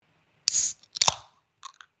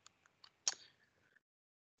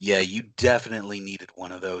Yeah, you definitely needed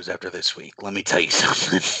one of those after this week. Let me tell you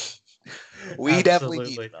something. We definitely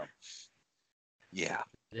needed Absolutely. them. Yeah.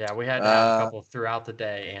 Yeah, we had to have a Uh, couple throughout the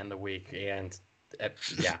day and the week, and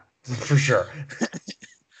yeah, for sure.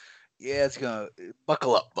 yeah, it's gonna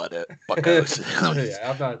buckle up, Buckos.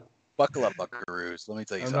 Yeah, Buckle up, Buckaroos. Let me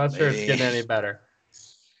tell you I'm not something. sure it's getting any better.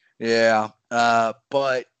 Yeah.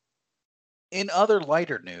 But in other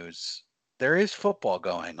lighter news, there is football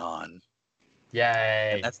going on,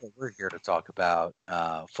 and Yay! that's what we're here to talk about.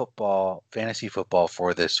 Football, fantasy football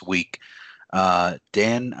for this week.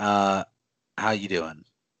 Dan, how you doing?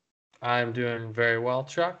 I'm doing very well,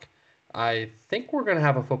 Chuck. I think we're gonna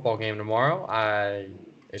have a football game tomorrow.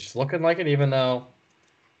 It's looking like it, even though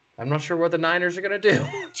I'm not sure what the Niners are gonna do.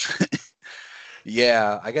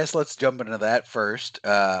 Yeah, I guess let's jump into that first.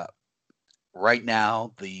 Right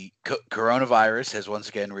now, the coronavirus has once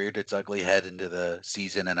again reared its ugly head into the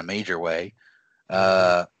season in a major way. hmm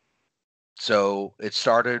Uh, so it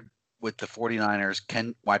started with the 49ers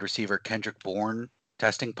wide receiver Kendrick Bourne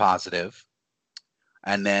testing positive,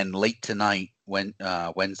 and then late tonight,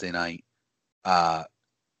 Wednesday night, uh,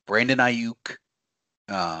 Brandon Ayuk,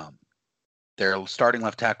 um, their starting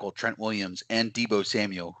left tackle Trent Williams, and Debo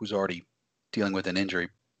Samuel, who's already dealing with an injury,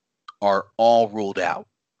 are all ruled out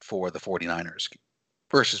for the 49ers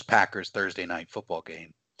versus Packers Thursday night football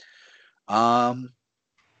game. Um,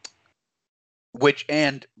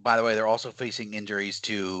 and by the way, they're also facing injuries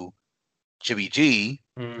to Jimmy G,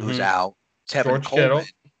 who's hmm out, Tevin George Coleman, Kittle.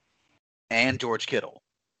 and George Kittle.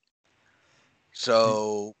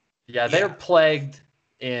 So, Yeah, they're yeah, plagued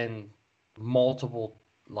in multiple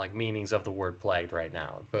meanings of the word plagued right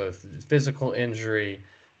now. Both physical injury,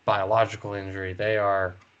 biological injury. They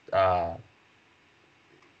are. Uh,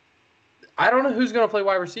 I don't know who's going to play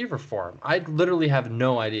wide receiver for him. I literally have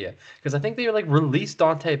no idea because I think they released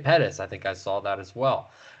Dante Pettis. I think I saw that as well.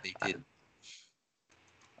 they I, did.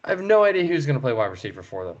 I have no idea who's going to play wide receiver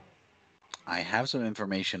for them. I have some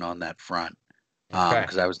information on that front Okay.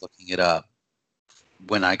 because I was looking it up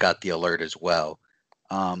when I got the alert as well.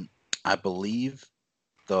 Um, I believe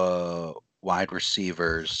the wide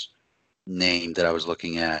receiver's name that I was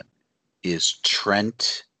looking at is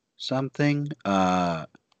Trent something.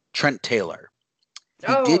 Trent Taylor. He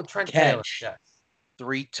Oh, did Trent Taylor. catch Yes.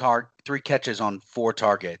 three catches on four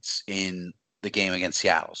targets in the game against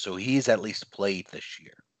Seattle, so he's at least played this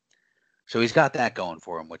year. So he's got that going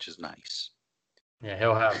for him, which is nice. Yeah,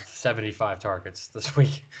 he'll have 75 targets this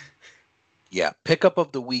week. Yeah, pickup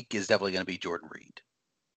of the week is definitely going to be Jordan Reed.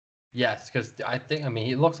 Yes, because I mean,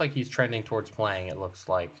 he looks like he's trending towards playing. It looks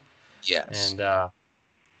like, Yes, and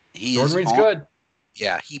he Jordan is Reed's on. good.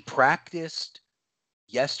 Yeah, he practiced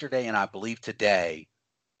yesterday and I believe today.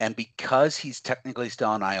 And because he's technically still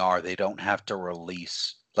on IR, they don't have to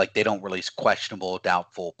release they don't release questionable,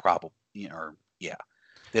 doubtful, probable, or yeah,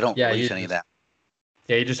 they don't Yeah, release any of that.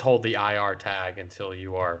 you just hold the IR tag until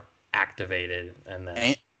you are activated, and then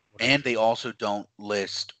And whatever. and they also don't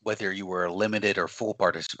list whether you were a limited or full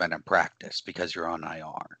participant in practice because you're on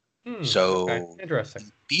IR. Okay, So interesting.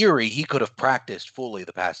 in theory, he could have practiced fully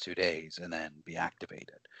the past 2 days and then be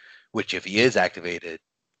activated. Which, if he is activated,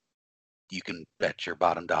 you can bet your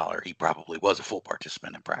bottom dollar he probably was a full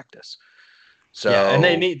participant in practice. Yeah, and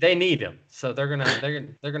So they need him, so they're gonna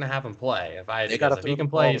have him play. they got to If he throw the can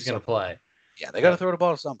play, ball to he's gonna somebody. play. Yeah, they got to Yep. throw the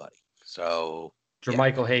ball to somebody. So yeah,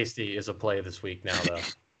 Jermichael Hasty is a play this week now, though,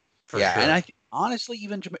 for yeah, and sure. honestly,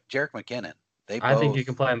 even Jarek McKinnon, they I think you both,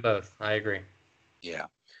 can play them both. I agree. yeah.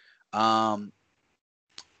 Um,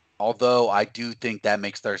 although I do think that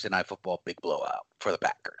makes Thursday Night Football a big blowout for the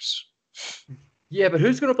Packers. Yeah, but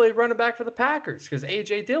who's going to play running back for the Packers? Because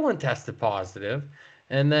AJ Dillon tested positive,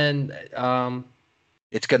 and then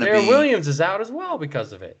It's going to Darren be, Williams is out as well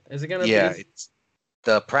because of it. Is it going to be? yeah, it's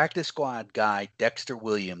the practice squad guy, Dexter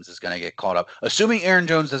Williams, is going to get caught up, assuming Aaron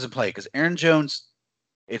Jones doesn't play, because Aaron Jones,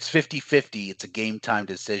 it's 50-50. It's a game time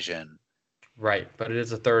decision. Right, but it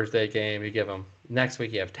is a Thursday game. You give them next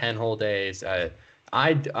week. You have 10 whole days. I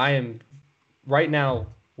am right now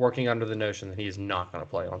working under the notion that he's not going to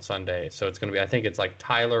play on Sunday. So it's going to be. I think it's like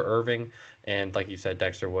Tyler Irving and, like you said,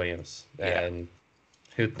 Dexter Williams. Yeah. And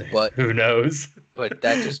who But who knows?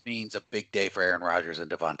 that just means a big day for Aaron Rodgers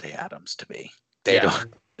and Devontae Adams to me. They Yeah.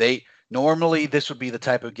 don't they normally this would be the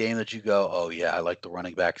type of game that you go, oh yeah, I like the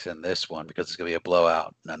running backs in this one because it's gonna be a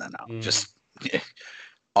blowout. No. Mm. Just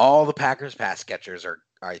all the Packers pass catchers are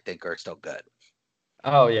I think are still good.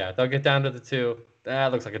 Oh yeah, they'll get down to the two.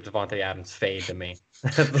 That looks like a Devontae Adams fade to me.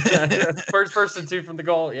 First and two from the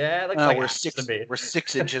goal. Yeah, it looks like We're Adams to me.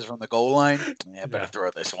 6 inches from the goal line. Yeah, better Yeah.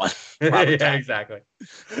 throw this one. Robert Yeah, Tat. exactly.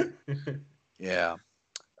 Yeah.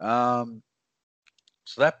 Um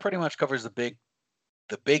So that pretty much covers the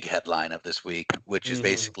big headline of this week, which is Mm-hmm.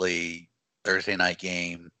 basically Thursday night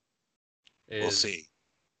game. We'll Is see.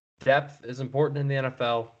 depth is important in the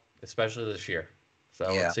NFL, especially this year.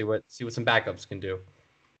 So Yeah. let's see what some backups can do.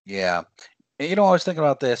 Yeah. And, I was thinking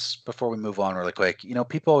about this before we move on really quick.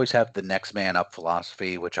 People always have the next man up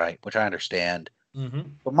philosophy, which I understand. Mm-hmm.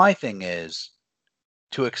 But my thing is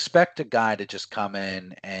to expect a guy to just come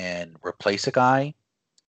in and replace a guy.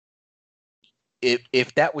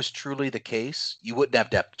 If that was truly the case, you wouldn't have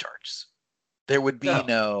depth charts. There would be No.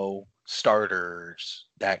 no starters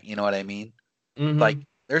that, you know what I mean? Like, Mm-hmm.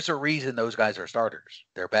 there's a reason those guys are starters.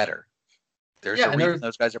 They're better. There's Yeah, a reason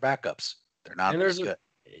those guys are backups. They're not and as good.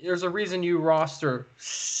 there's a reason you roster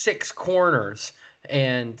 6 corners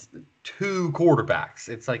and 2 quarterbacks.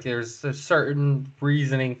 It's like there's a certain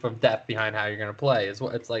reasoning for depth behind how you're going to play. It's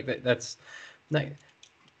like that's like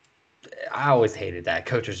I always hated that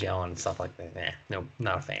coaches yelling and stuff like that. No,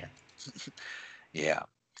 not a fan. Yeah.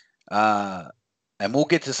 And we'll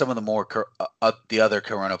get to some of the more the other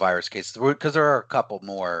coronavirus cases because there are a couple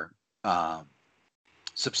more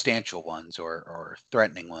substantial ones or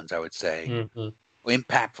threatening ones, I would say, Mm-hmm.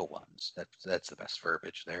 impactful ones. That's the best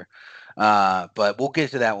verbiage there. But we'll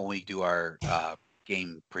get to that when we do our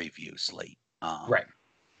game preview slate. Right.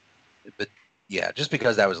 But yeah, just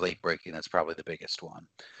because that was late breaking, that's probably the biggest one.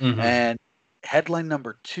 Mm-hmm. And headline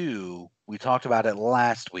number 2, we talked about it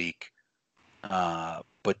last week,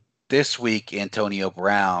 but this week Antonio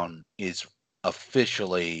Brown is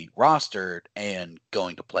officially rostered and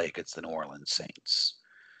going to play against the New Orleans Saints.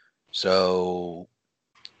 So,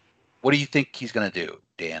 what do you think he's going to do,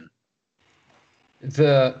 Dan?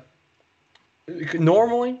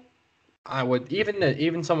 Normally I would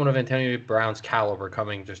even someone of Antonio Brown's caliber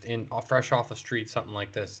coming just in fresh off the street, something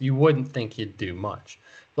like this, you wouldn't think he'd do much.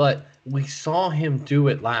 But we saw him do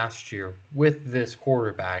it last year with this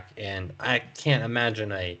quarterback, and I can't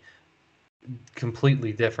imagine a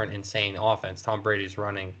completely different, insane offense. Tom Brady's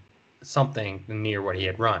running something near what he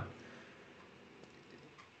had run.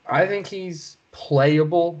 I think he's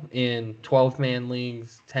playable in 12-man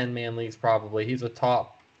leagues, 10-man leagues probably. He's going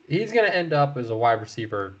to end up as a wide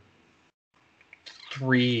receiver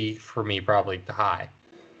 3 for me, probably the high.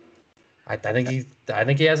 I think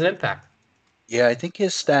he has an impact. Yeah, I think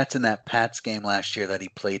his stats in that Pats game last year that he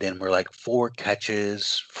played in were like 4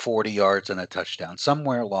 catches, 40 yards, and a touchdown,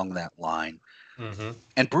 somewhere along that line. Mm-hmm.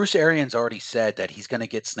 And Bruce Arians already said that he's going to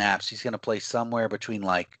get snaps. He's going to play somewhere between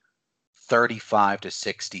like 35 to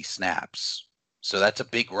 60 snaps. So that's a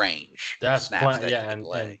big range of snaps that he can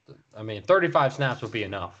play. And I mean, 35 snaps would be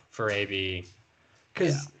enough for AB.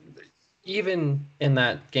 Because even in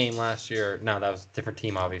that game last year, no, that was a different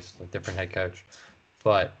team, obviously, different head coach.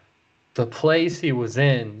 But the plays he was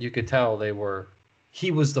in, you could tell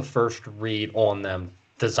he was the first read on them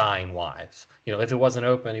design-wise. If it wasn't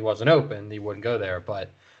open, he wasn't open. He wouldn't go there, but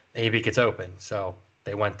AB gets open, so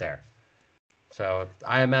they went there. So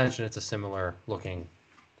I imagine it's a similar looking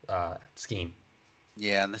scheme.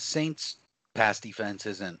 Yeah, and the Saints' pass defense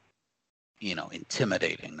isn't,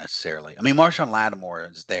 intimidating necessarily. I mean, Marshawn Lattimore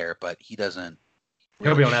is there, but he doesn't.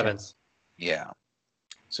 He'll be on Evans. Yeah,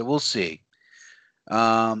 so we'll see.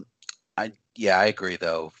 I agree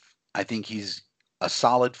though. I think he's a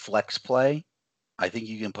solid flex play. I think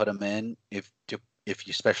you can put him in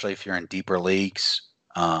especially if you're in deeper leagues.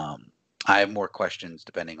 I have more questions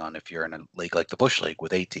depending on if you're in a league like the Bush League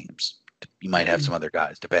with 8 teams. You might have some other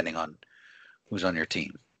guys depending on who's on your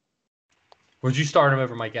team. Would you start him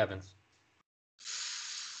over Mike Evans?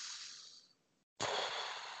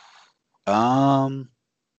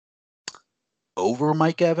 Over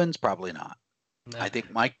Mike Evans, probably not. No. I think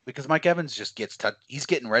because Mike Evans just he's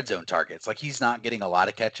getting red zone targets. Like, he's not getting a lot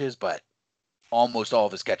of catches, but almost all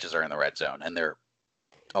of his catches are in the red zone, and they're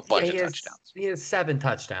a bunch of touchdowns. He has 7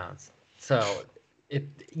 touchdowns. So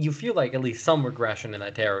you feel like at least some regression in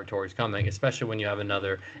that territory is coming, especially when you have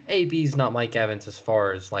another. AB's not Mike Evans as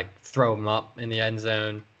far as like throw him up in the end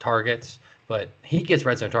zone targets, but he gets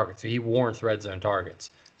red zone targets. So he warrants red zone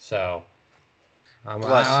targets. So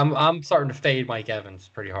I'm starting to fade Mike Evans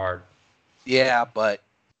pretty hard. Yeah, but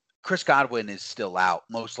Chris Godwin is still out,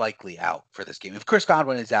 most likely out for this game. If Chris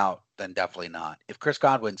Godwin is out, then definitely not. If Chris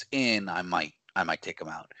Godwin's in, I might take him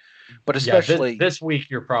out. But especially this week,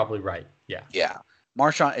 you're probably right. Yeah. Yeah.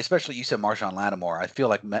 Marshawn, especially you said Marshawn Lattimore. I feel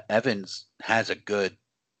like Evans has a good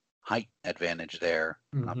height advantage there.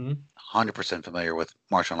 Mm-hmm. I'm 100% familiar with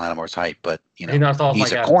Marshawn Lattimore's height, but he's a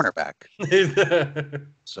cornerback.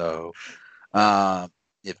 So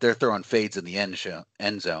if they're throwing fades in the end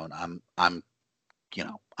zone, I'm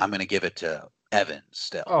going to give it to Evans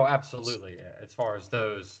still. Oh, absolutely. Yeah. As far as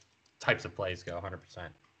those types of plays go 100%.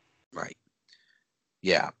 Right.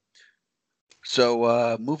 Yeah.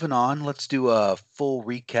 So moving on, let's do a full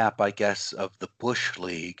recap, I guess, of the Bush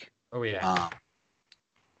League. Oh yeah. Um,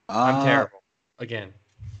 I'm terrible. Again,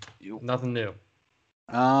 nothing new.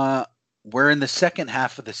 We're in the second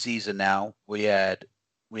half of the season now. We have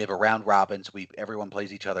a round robin, so everyone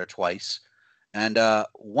plays each other twice. And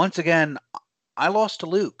once again, I lost to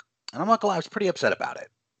Luke. And I'm not gonna lie, I was pretty upset about it.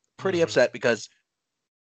 Pretty upset because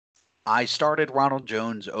I started Ronald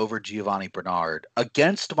Jones over Giovanni Bernard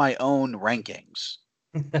against my own rankings,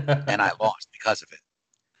 and I lost because of it.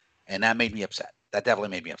 And that made me upset. That definitely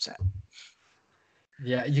made me upset.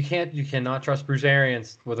 Yeah, you cannot trust Bruce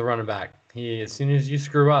Arians with a running back. As soon as you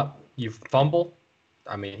screw up, you fumble.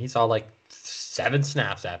 I mean, he saw like 7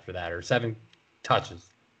 snaps after that, or 7 touches.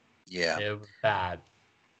 Yeah. It was bad.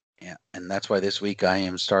 Yeah, and that's why this week I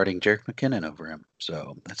am starting Jerick McKinnon over him.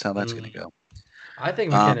 So that's how that's going to go. I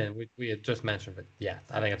think McKinnon, we had just mentioned it. Yeah,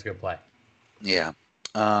 I think it's a good play. Yeah.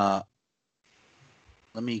 Let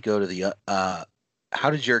me go to the how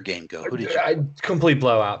did your game go? Who did you? Complete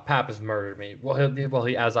blowout. Pappas murdered me.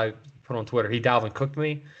 He as I put on Twitter, he Dalvin cooked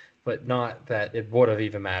me, but not that it would have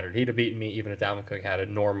even mattered. He'd have beaten me even if Dalvin Cook had a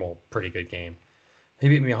normal, pretty good game. He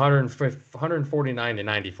beat me 149 to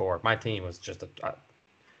 94. My team was just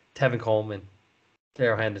Tevin Coleman,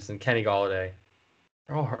 Darrell Henderson, Kenny Galladay.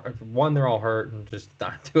 They're all hurt. They're all hurt and just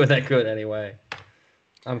not doing that good anyway.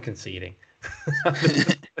 I'm conceding.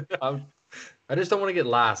 I just don't want to get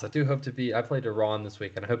last. I do hope to beat. I played Iran this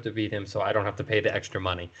week, and I hope to beat him, so I don't have to pay the extra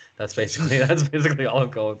money. That's basically all I'm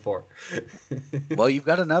going for. Well, you've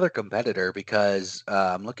got another competitor because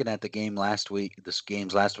I'm looking at the game last week. This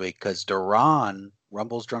game's last week because Duran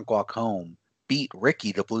Rumble's Drunk Walk Home beat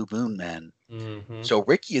Ricky the Blue Moon Man. Mm-hmm. So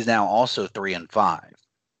Ricky is now also 3-5.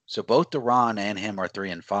 So both Duran and him are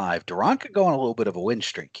 3-5. Duran could go on a little bit of a win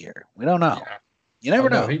streak here. We don't know. Yeah. You never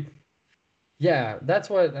know. That's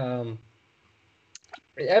what.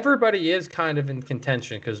 Everybody is kind of in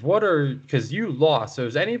contention because you lost. So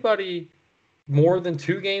is anybody more than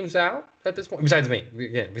 2 games out at this point? Besides me,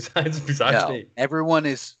 again. Besides me, everyone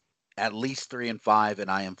is at least 3-5,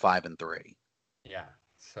 and I am 5-3. Yeah.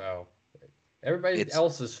 So everybody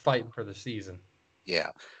else is fighting for the season. Yeah,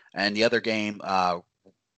 and the other game,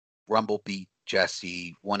 Rumble beat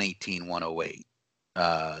Jesse 118-108.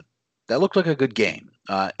 That looked like a good game,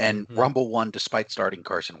 and Rumble won despite starting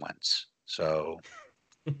Carson Wentz. So.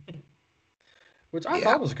 Which I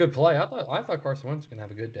thought was a good play. I thought Carson Wentz was gonna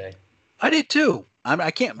have a good day. I did too.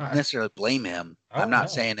 I can't necessarily blame him. I'm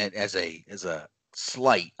not saying it as a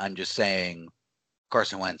slight. I'm just saying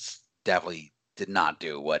Carson Wentz definitely did not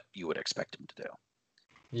do what you would expect him to do.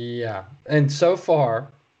 Yeah, and so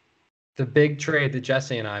far, the big trade that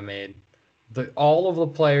Jesse and I made, all of the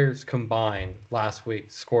players combined last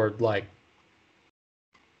week scored like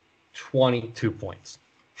 22 points.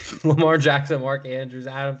 Lamar Jackson, Mark Andrews,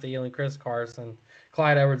 Adam Thielen, Chris Carson,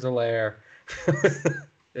 Clyde Edwards-Helaire.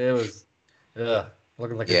 It was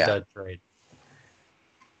looking like a dud trade.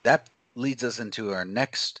 That leads us into our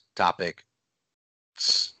next topic.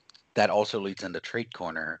 That also leads into Trade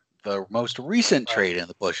Corner. The most recent trade in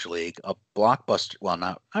the Bush League, a blockbuster.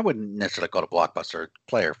 Well, I wouldn't necessarily call it a blockbuster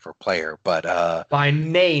player for player, but by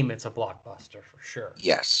name, it's a blockbuster for sure.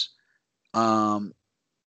 Yes.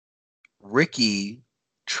 Ricky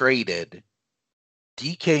traded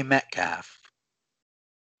DK Metcalf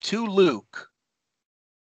to Luke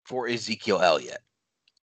for Ezekiel Elliott,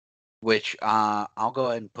 which I'll go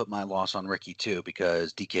ahead and put my loss on Ricky too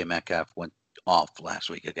because DK Metcalf went off last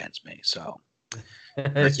week against me. So,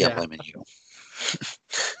 Ricky, I'm blaming you.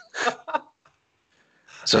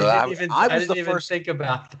 So I didn't even think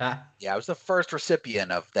about that. Yeah, I was the first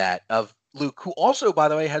recipient of that, of Luke, who also, by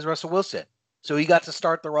the way, has Russell Wilson. So he got to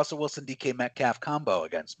start the Russell Wilson DK Metcalf combo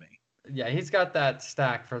against me. Yeah, he's got that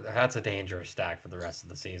stack that's a dangerous stack for the rest of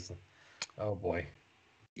the season. Oh boy.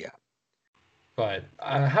 Yeah. But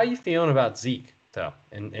how you feeling about Zeke though,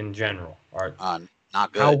 in general?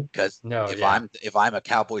 Not good because if I'm a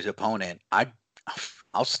Cowboys opponent,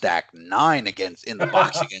 I'll stack 9 in the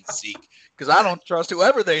box against Zeke because I don't trust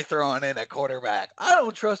whoever they throwing in at quarterback.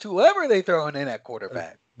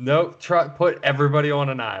 Nope, put everybody on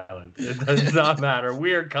an island. It does not matter.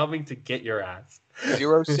 We are coming to get your ass.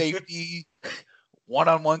 0 safety,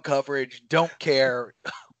 one-on-one coverage. Don't care.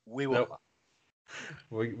 We will.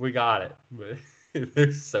 Nope. We got it.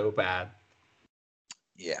 They're so bad.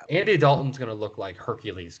 Yeah. Andy Dalton's going to look like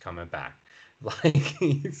Hercules coming back. Like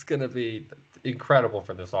he's going to be incredible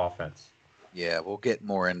for this offense. Yeah, we'll get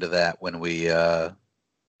more into that when we get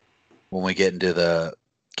into the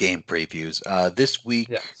game previews. This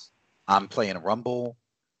week, I'm playing Rumble.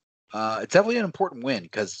 It's definitely an important win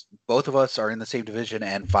because both of us are in the same division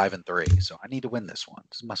and 5-3. So I need to win this one.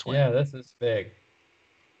 This is a must win. Yeah, this is big.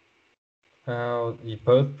 You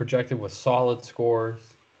both projected with solid scores.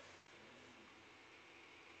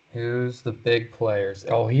 Who's the big players?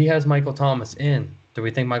 Oh, he has Michael Thomas in. Do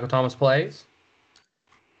we think Michael Thomas plays?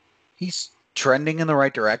 He's trending in the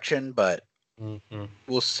right direction, but Mm-hmm.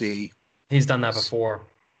 we'll see. He's done that before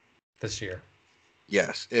this year.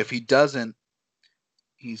 Yes. If he doesn't,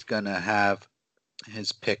 he's going to have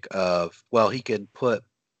his pick of, well, he can put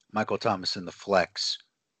Michael Thomas in the flex.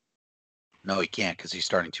 No, he can't because he's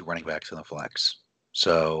starting 2 running backs in the flex.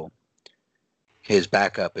 So his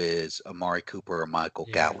backup is Amari Cooper or Michael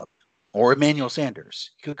Gallup or Emmanuel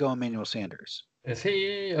Sanders. He could go Emmanuel Sanders. Is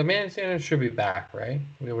he? Emmanuel Sanders should be back, right?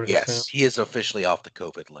 We would Yes, assume. he is officially off the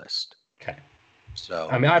COVID list. Okay. So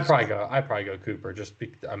I mean, I'd probably go Cooper.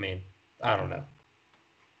 I mean, I don't know.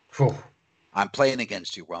 Whew. I'm playing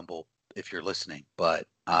against you, Rumble, if you're listening, but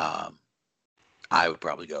I would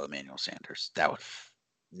probably go Emmanuel Sanders. That would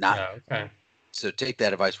not. Yeah, okay. So take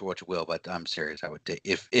that advice for what you will, but I'm serious. I would take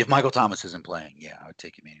if Michael Thomas isn't playing, yeah, I would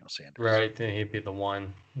take Emmanuel Sanders. Right, then he'd be the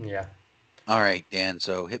one. Yeah. All right, Dan.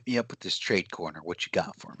 So hit me up with this trade corner. What you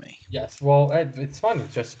got for me? Yes. Well, it's funny.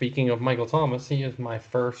 Just speaking of Michael Thomas, he is my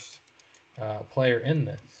first player in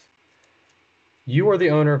this. You are the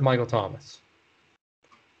owner of Michael Thomas.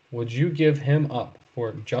 Would you give him up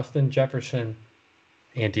for Justin Jefferson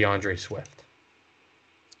and DeAndre Swift?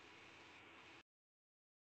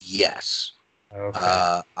 Yes.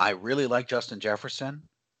 Okay. I really like Justin Jefferson.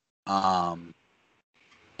 And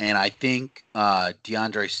I think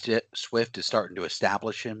DeAndre Swift is starting to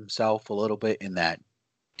establish himself a little bit in that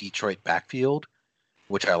Detroit backfield,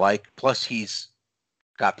 which I like. Plus, he's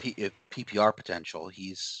got PPR potential.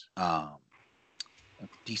 He's a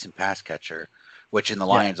decent pass catcher, which in the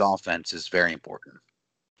Lions offense is very important.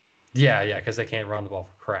 Yeah, because they can't run the ball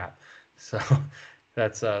for crap. So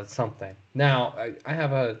that's something. Now, I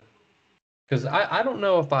have because I don't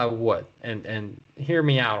know if I would, and hear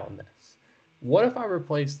me out on this. What if I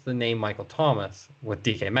replaced the name Michael Thomas with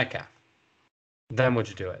DK Metcalf? Then would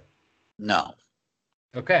you do it? No.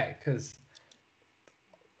 Okay, because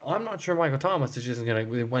I'm not sure Michael Thomas is just going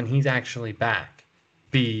to, when he's actually back,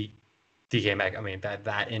 be DK Metcalf. I mean,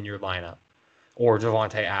 that in your lineup. Or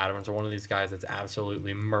Devontae Adams or one of these guys that's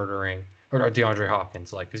absolutely murdering, or DeAndre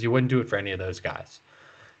Hopkins, because you wouldn't do it for any of those guys.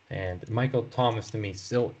 And Michael Thomas to me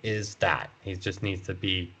still is that. He just needs to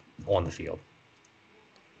be on the field.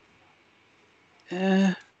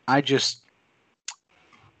 I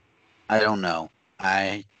don't know.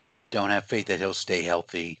 I don't have faith that he'll stay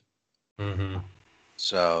healthy. Mm-hmm.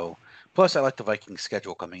 So, plus I like the Vikings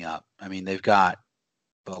schedule coming up. I mean, they've got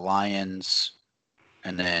the Lions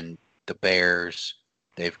and then the Bears.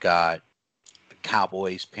 They've got the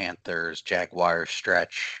Cowboys, Panthers, Jaguars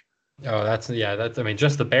stretch. Oh, that's I mean,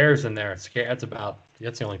 just the Bears in there. That's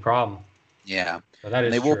the only problem. Yeah. But that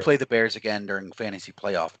is they true. will play the Bears again during fantasy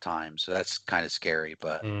playoff time, so that's kind of scary,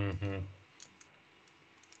 but you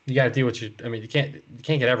got to do what you can't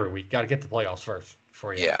get every week. You got to get the playoffs first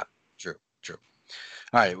for you. Yeah, true.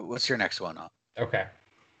 All right, what's your next one up? Okay.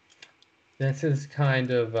 This is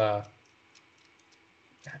kind of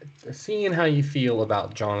seeing how you feel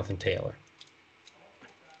about Jonathan Taylor.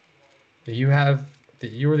 You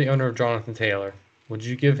were the owner of Jonathan Taylor. Would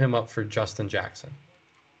you give him up for Justin Jackson?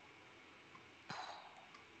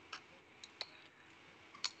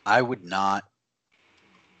 I would not,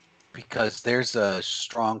 because there's a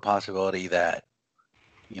strong possibility that,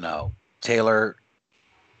 Taylor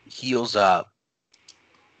heals up,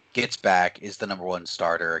 gets back, is the number one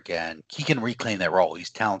starter again. He can reclaim that role. He's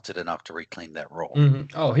talented enough to reclaim that role.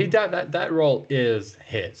 Mm-hmm. Oh, that role is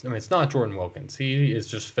his. I mean, it's not Jordan Wilkins. He is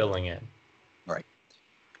just filling in. Right.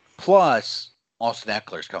 Plus, Austin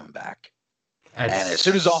Eckler's coming back. And as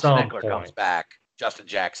soon as Austin Eckler comes back, Justin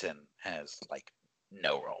Jackson has,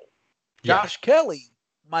 no role. Yeah. Josh Kelly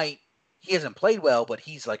he hasn't played well, but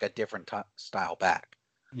he's like a different style back.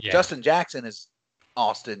 Yeah. Justin Jackson is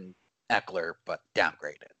Austin Eckler, but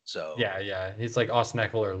downgraded. So yeah, he's like Austin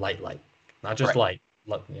Eckler light, not just light.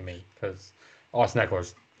 You mean, because Austin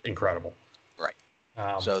Eckler's incredible. Right.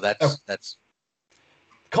 So that's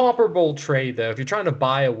comparable trade though. If you're trying to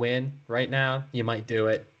buy a win right now, you might do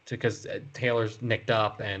it because Taylor's nicked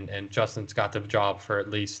up and Justin's got the job for at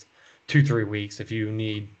least 2-3 weeks. If you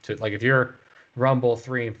need to, if you're Rumble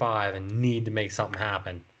 3-5 and need to make something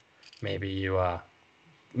happen, maybe you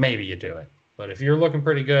do it. But if you're looking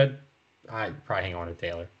pretty good, I'd probably hang on to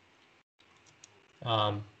Taylor.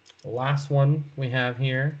 The last one we have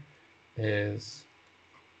here is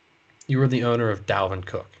you were the owner of Dalvin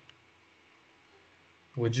Cook.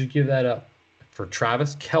 Would you give that up for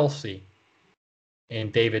Travis Kelce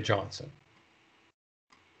and David Johnson?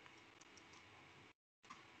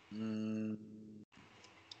 Mm,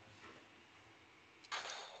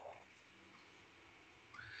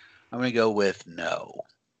 I'm going to go with no.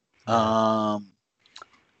 No.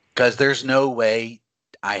 Because there's no way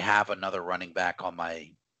I have another running back on my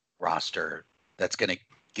roster that's going to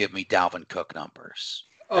give me Dalvin Cook numbers.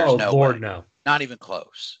 There's Oh, no way. Lord, no. Not even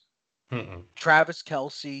close. Mm-mm. Travis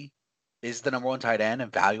Kelce is the number one tight end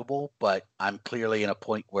and valuable, but I'm clearly in a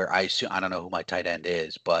point where I don't know who my tight end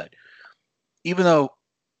is, but even though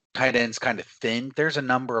tight end's kind of thin, there's a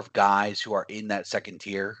number of guys who are in that second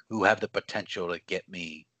tier who have the potential to get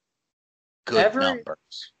me good Every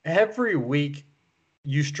numbers. every week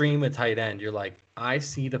you stream a tight end, you're like, I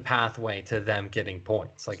see the pathway to them getting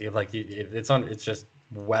points. It's just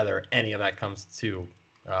whether any of that comes to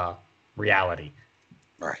reality.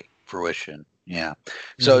 Right. Fruition. Yeah.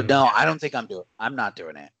 So Mm, no, yeah. I don't think I'm not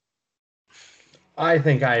doing it. I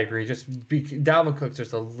think I agree. Dalvin Cook's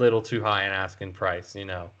just a little too high in asking price.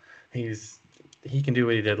 He can do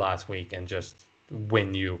what he did last week and just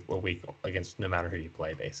win you a week against no matter who you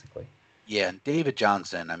play, basically. Yeah, and David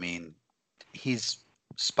Johnson, I mean, he's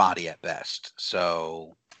spotty at best.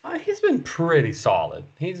 So He's been pretty solid.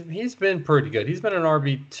 He's been pretty good. He's been an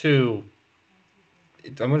RB2.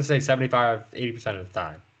 I'm going to say 75-80% of the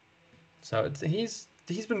time. So he's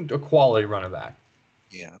been a quality running back.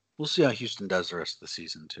 yeah, we'll see how Houston does the rest of the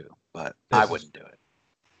season too. But I This is wouldn't do it.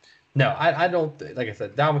 no, I don't like I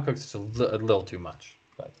said. Dalvin Cook's just a little too much.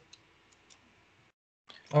 But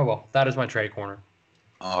oh well, that is my trade corner.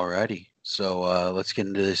 Alrighty. So let's get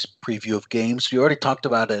into this preview of games. We already talked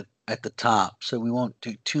about it at the top, so we won't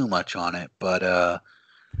do too much on it. But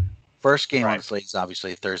first game on Right. the slate is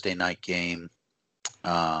obviously a Thursday night game.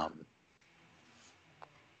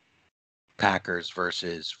 Packers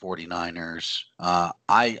versus 49ers.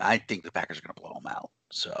 I think the Packers are going to blow them out.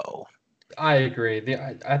 So I agree.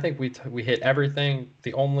 I think we hit everything.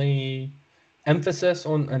 The only emphasis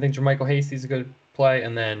on I think Jermichael Hasty's a good play,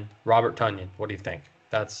 and then Robert Tunyon. What do you think?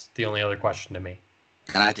 That's the only other question to me.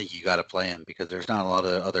 and I think you got to play him because there's not a lot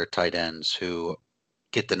of other tight ends who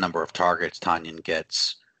get the number of targets Tanyan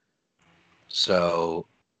gets. So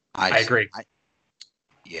I agree.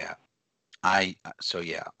 Yeah, I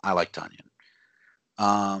like Tanyan.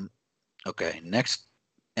 Okay, next,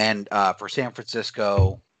 and for San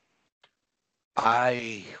Francisco,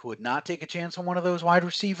 I would not take a chance on one of those wide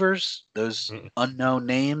receivers, those Mm-mm. unknown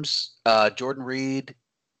names, Jordan Reed,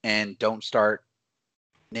 and don't start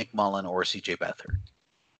Nick Mullen or CJ Beathard.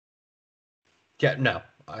 Yeah, no,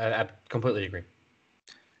 I completely agree.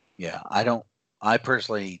 Yeah, I don't. I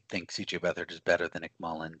personally think CJ Beathard is better than Nick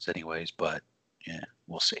Mullins, anyways. But yeah,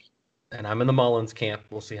 we'll see. And I'm in the Mullins camp.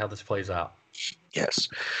 We'll see how this plays out. Yes.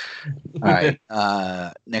 All right.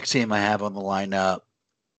 Next game I have on the lineup.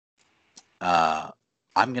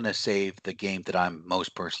 I'm gonna save the game that I'm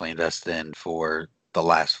most personally invested in for the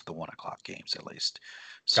last of the 1 o'clock games, at least.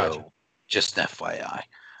 So Gotcha. just an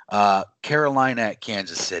FYI. Carolina at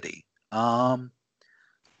Kansas City.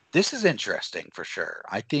 This is interesting for sure.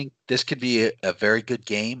 I think this could be a very good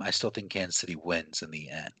game. I still think Kansas City wins in the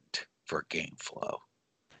end for game flow.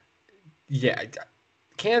 Yeah,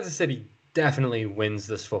 Kansas City definitely wins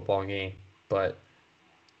this football game, but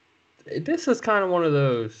this is kind of one of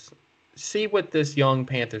those see what this young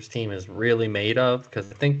Panthers team is really made of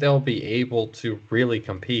because I think they'll be able to really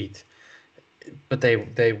compete, but they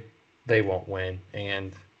won't win.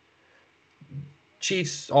 And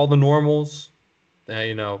Chiefs, all the normals,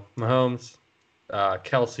 Mahomes,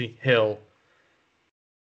 Kelsey, Hill.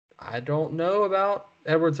 I don't know about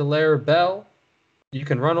Edwards-Helaire, Bell. You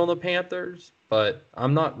can run on the Panthers, but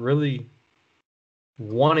I'm not really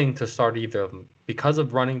wanting to start either of them because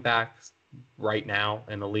of running backs right now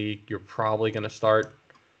in the league. You're probably going to start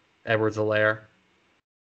Edwards-Helaire,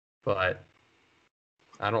 but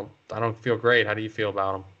I don't feel great. How do you feel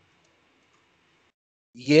about him?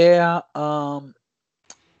 Yeah,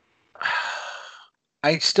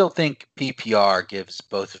 I still think PPR gives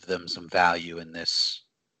both of them some value in this.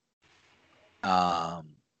 And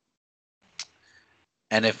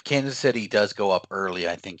if Kansas City does go up early,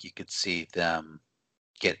 I think you could see them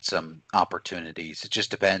get some opportunities. It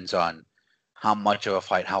just depends on how much of a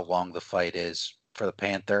fight, how long the fight is for the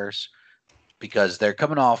Panthers, because they're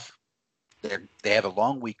coming off. They have a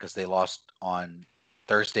long week because they lost on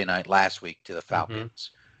Thursday night last week to the Mm-hmm.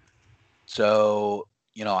 Falcons. So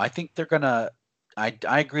I think they're gonna. I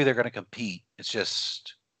agree they're gonna compete. It's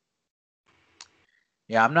just.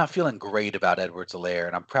 Yeah, I'm not feeling great about Edwards-Helaire,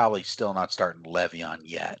 and I'm probably still not starting Le'Veon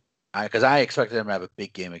yet. Because I expected him to have a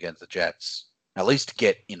big game against the Jets at least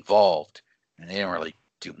get involved, and they didn't really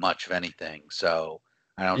do much of anything. So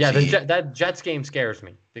I don't Yeah, see. that Jets game scares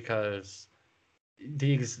me because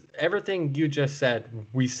everything you just said,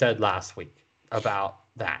 we said last week about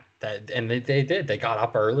that. And they did. They got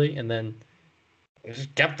up early and then they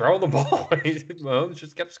just kept throwing the ball. Mahomes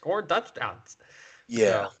just kept scoring touchdowns.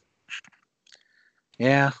 Yeah, So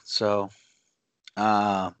yeah. So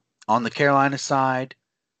on the Carolina side,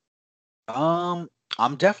 I'm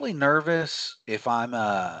definitely nervous if I'm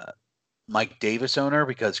a Mike Davis owner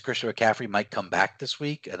because Christian McCaffrey might come back this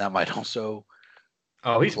week, and that might also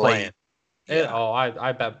he's playing. play. Yeah,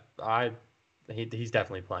 I bet he's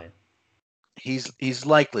definitely playing. he's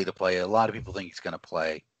likely to play. A lot of people think he's going to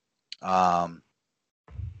play. Um,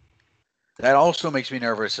 that also makes me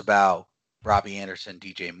nervous about Robbie Anderson,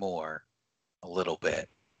 DJ Moore, a little bit.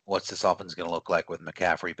 What's this offense going to look like with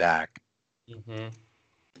McCaffrey back? Mm-hmm.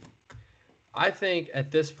 I think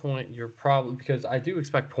at this point you're probably because I do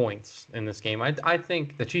expect points in this game. I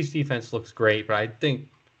think the Chiefs defense looks great, but I think,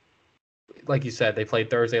 like you said, they played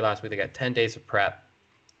Thursday last week. They got 10 days of prep.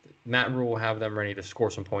 Matt Rule will have them ready to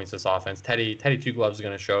score some points this offense. Teddy Two Gloves is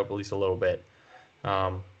going to show up at least a little bit.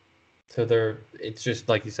 So it's just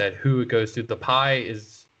like you said, who it goes to. The pie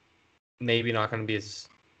is maybe not going to be as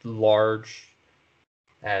large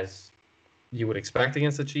as you would expect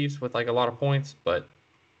against the Chiefs with like a lot of points, but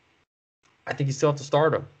I think you still have to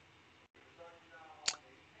start them.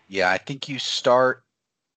 Yeah, I think you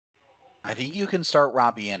can start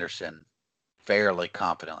Robbie Anderson fairly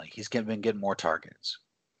confidently. He's been getting more targets.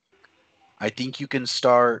 I think you can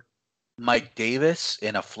start Mike Davis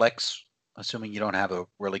in a flex, assuming you don't have a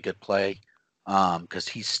really good play, because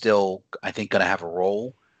he's still, I think, going to have a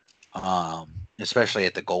role, especially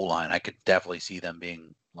at the goal line. I could definitely see them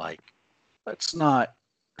being like, let's not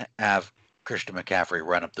have Christian McCaffrey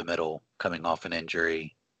run up the middle coming off an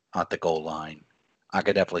injury at the goal line. I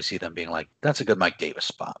could definitely see them being like, that's a good Mike Davis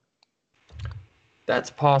spot. That's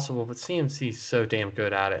possible, but CMC's so damn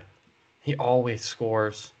good at it. He always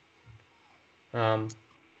scores. I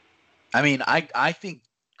mean, I think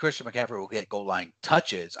Christian McCaffrey will get goal line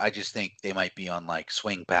touches. I just think they might be on like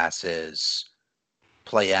swing passes,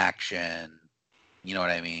 play action. You know what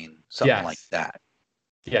I mean? Something like Yes. that.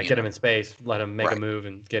 Yeah, You get him know, in space, let him make a right, move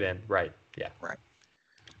and get in. Right. Yeah. right.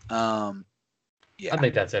 I Yeah,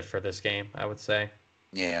 think that's it for this game, I would say.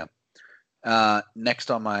 yeah. Next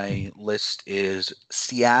on my list is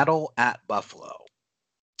Seattle at Buffalo.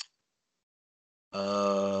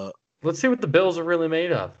 Uh, Let's see what the Bills are really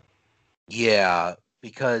made of. yeah,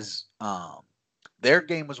 because their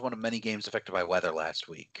game was one of many games affected by weather last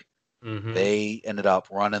week. Mm-hmm. They ended up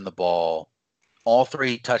running the ball. All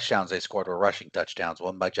three touchdowns they scored were rushing touchdowns.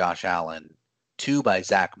 One by Josh Allen, two by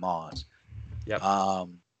Zach Moss. Yep.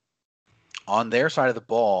 On their side of the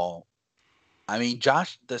ball, I mean,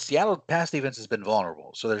 the Seattle pass defense has been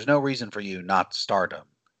vulnerable, so there's no reason for you not to start him.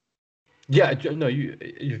 Yeah, no,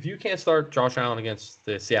 if you can't start Josh Allen against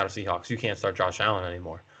the Seattle Seahawks, you can't start Josh Allen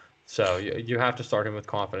anymore. So you have to start him with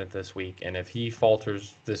confidence this week. And if he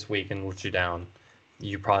falters this week and lets you down,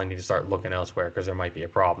 you probably need to start looking elsewhere because there might be a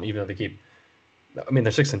problem. Even though they keep, I mean,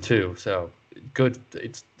 they're 6-2, so good.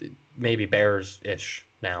 It's maybe Bears-ish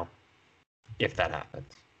now, if that happens.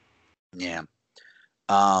 Yeah.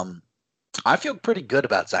 I feel pretty good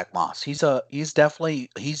about Zach Moss. He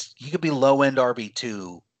could be low end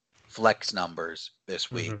RB2 flex numbers this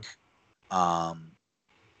week. Mm-hmm.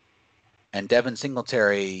 And Devin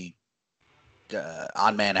Singletary,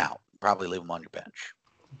 odd man out. Probably leave him on your bench.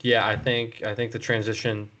 Yeah, I think the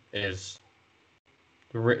transition is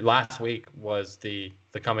last week was the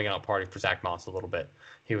coming out party for Zach Moss a little bit.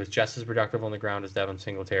 He was just as productive on the ground as Devin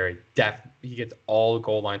Singletary. He gets all the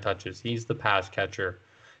goal line touches. He's the pass catcher,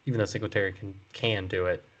 even though Singletary can do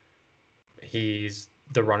it. He's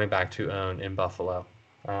the running back to own in Buffalo.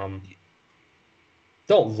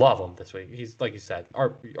 Don't love him this week. He's like you said,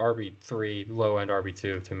 RB3, low end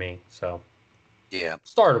RB2 to me. So yeah,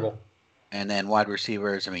 startable. And then wide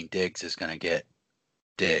receivers. I mean, Diggs is going to get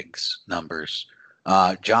Diggs numbers.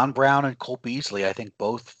 John Brown and Cole Beasley, I think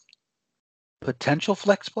both potential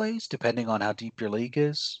flex plays, depending on how deep your league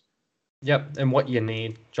is. Yep, and what you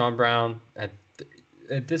need. John Brown at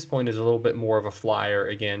this point is a little bit more of a flyer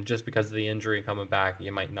again, just because of the injury coming back.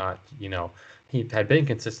 You might not, he had been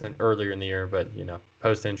consistent earlier in the year, but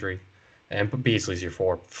post injury, and Beasley's your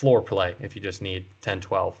floor play if you just need 10,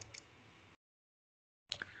 12.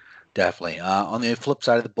 Definitely. On the flip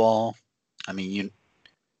side of the ball, I mean,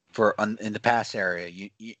 in the pass area,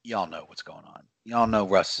 y'all know what's going on. Y'all know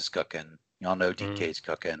Russ is cooking. Y'all know DK's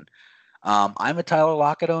cooking. I'm a Tyler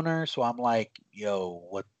Lockett owner, so I'm like,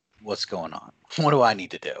 yo, what's going on? What do I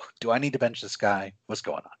need to do? Do I need to bench this guy? What's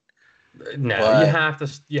going on? No, But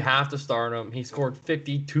you have to start him. He scored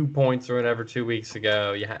 52 points or whatever 2 weeks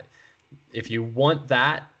ago. If you want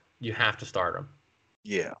that, you have to start him.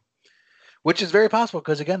 yeah, which is very possible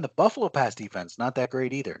because again, the Buffalo pass defense not that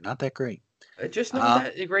great either. Not that great. Just not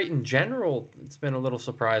that great in general. It's been a little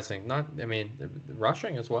surprising. The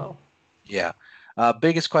rushing as well. Yeah.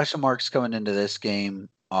 Biggest question marks coming into this game,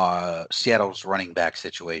 Seattle's running back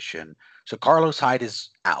situation. So Carlos Hyde is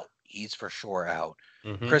out. He's for sure out.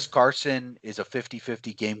 Mm-hmm. Chris Carson is a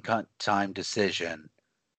 50-50 game time decision.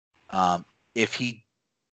 If he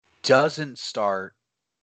doesn't start,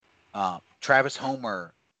 Travis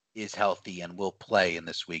Homer is healthy and will play in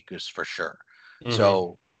this week, is for sure. Mm-hmm.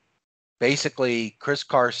 So basically, Chris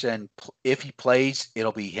Carson, if he plays,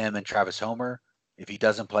 it'll be him and Travis Homer. If he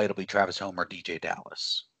doesn't play, it'll be Travis Homer, DJ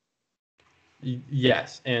Dallas.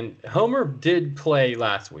 Yes, and Homer did play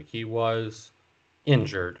last week. He was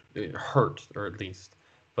injured, hurt, or at least,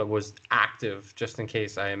 but was active just in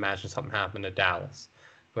case I imagine something happened to Dallas.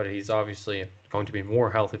 But he's obviously going to be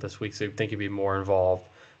more healthy this week, so I think he'd be more involved.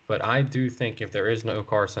 But I do think if there is no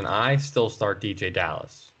Carson, I still start DJ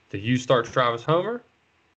Dallas. Do you start Travis Homer?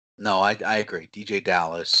 No, I agree. DJ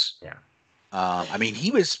Dallas. Yeah. I mean,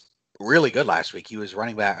 he was really good last week. He was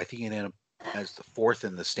running back. I think he ended up as the fourth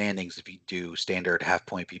in the standings if you do standard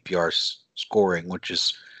half-point PPR scoring, which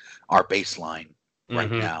is our baseline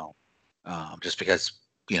right now. Just because,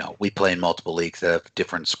 we play in multiple leagues that have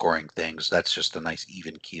different scoring things. That's just a nice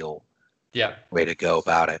even keel way to go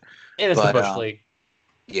about it. And it's a Bush league.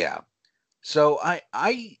 Yeah. So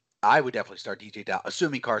I would definitely start DJ Dallas,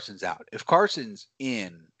 assuming Carson's out. If Carson's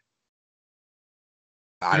in,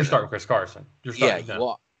 you're starting Chris Carson.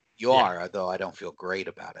 You are, though I don't feel great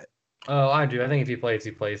about it. Oh, I do. I think if he plays,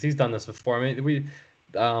 he plays. He's done this before. I mean,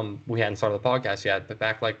 we hadn't started the podcast yet, but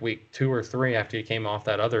back like week 2 or 3 after he came off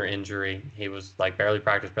that other injury, he was like barely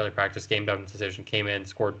practiced, game down decision, came in,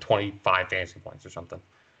 scored 25 fantasy points or something.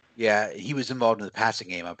 Yeah, he was involved in the passing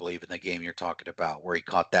game, I believe, in the game you're talking about, where he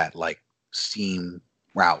caught that like seam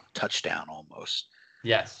route touchdown almost.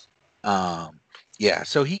 Yes. Yeah,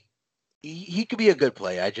 so he could be a good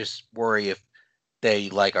play. I just worry if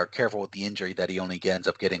they are careful with the injury that he only ends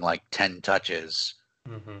up getting like 10 touches,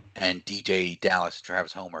 and DJ Dallas and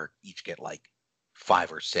Travis Homer each get like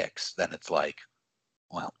 5 or 6. Then it's like,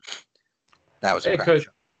 well, that was a crap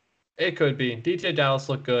show. It could be. DJ Dallas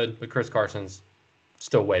looked good, but Chris Carson's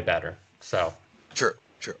still way better. So true.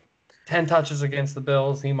 10 touches against the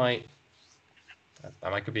Bills, that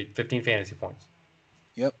could be 15 fantasy points.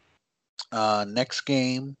 Yep. Next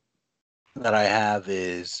game that I have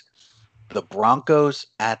is the Broncos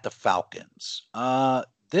at the Falcons.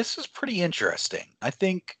 This is pretty interesting. I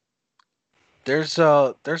think there's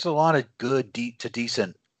a lot of good to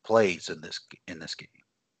decent plays in this game.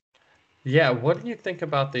 Yeah, what do you think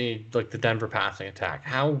about the Denver passing attack?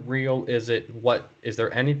 How real is it? Is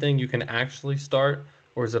there anything you can actually start,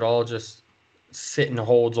 or is it all just sitting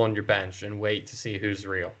holds on your bench and wait to see who's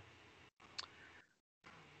real?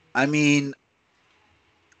 I mean,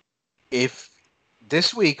 if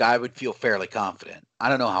this week I would feel fairly confident. I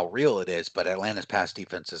don't know how real it is, but Atlanta's pass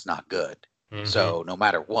defense is not good. So no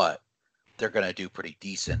matter what, they're going to do pretty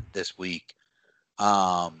decent this week.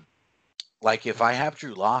 Like if I have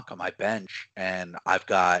Drew Lock on my bench and I've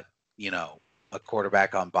got, a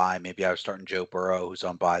quarterback on bye, maybe I was starting Joe Burrow who's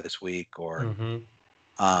on bye this week, or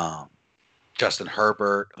Justin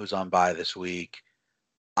Herbert who's on bye this week.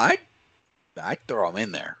 I'd throw him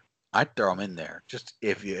in there. Just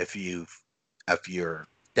if you're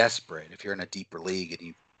desperate, if you're in a deeper league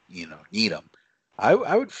and you need them, I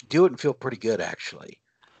would do it and feel pretty good actually.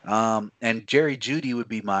 And Jerry Jeudy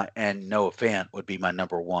and Noah Fant would be my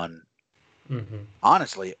number one.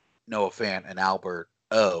 Honestly, Noah Fant and Albert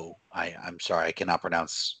O. I'm sorry, I cannot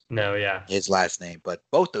pronounce his last name, but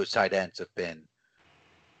both those tight ends have been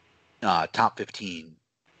top 15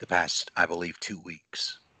 the past, I believe, 2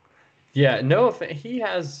 weeks. Yeah, Noah Fant, he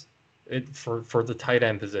has it for the tight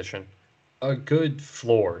end position. A good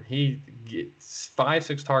floor. He gets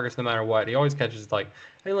 5-6 targets no matter what. He always catches I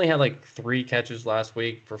only had 3 catches last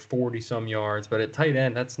week for 40 some yards, but at tight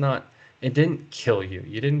end, it didn't kill you.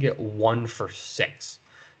 You didn't get 1 for 6.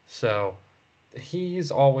 So he's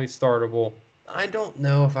always startable. I don't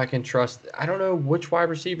know if I can trust. I don't know which wide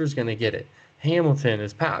receiver is going to get it. Hamilton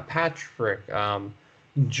is Patrick,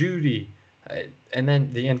 Jeudy. And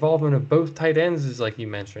then the involvement of both tight ends is like you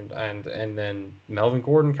mentioned, and then Melvin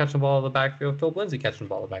Gordon catching the ball in the backfield, Phil Lindsay catching the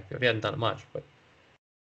ball in the backfield. He hadn't done it much, but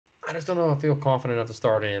I just don't know if I feel confident enough to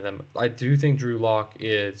start any of them. I do think Drew Lock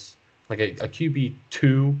is like a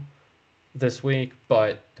QB2 this week,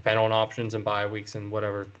 but depending on options and bye weeks and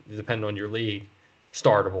whatever, depending on your league,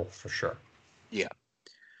 startable for sure. Yeah.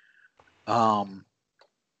 And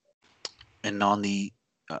on the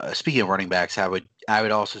speaking of running backs, I would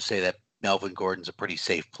also say that Melvin Gordon's a pretty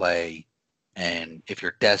safe play, and if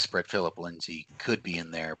you're desperate, Philip Lindsay could be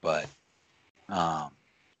in there, but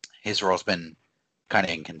his role's been kind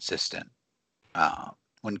of inconsistent.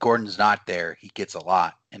 When Gordon's not there, he gets a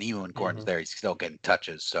lot, and even when Gordon's there, he's still getting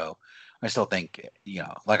touches. So I still think,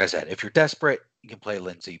 like I said, if you're desperate, you can play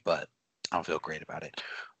Lindsay, but I don't feel great about it.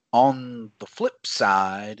 On the flip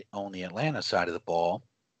side, on the Atlanta side of the ball,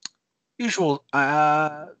 usual,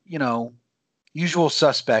 usual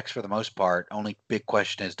suspects for the most part. Only big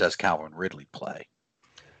question is, does Calvin Ridley play?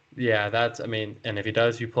 Yeah, and if he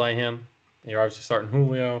does, you play him. You're obviously starting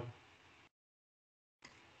Julio.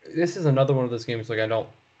 This is another one of those games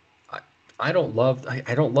I don't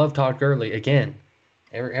love Todd Gurley again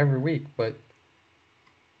every week, but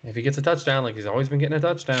if he gets a touchdown, like he's always been getting a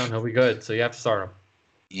touchdown, he'll be good. So you have to start him.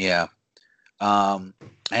 Yeah. And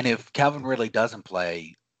if Calvin Ridley doesn't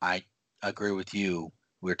play, I agree with you.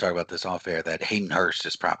 We were talking about this off air that Hayden Hurst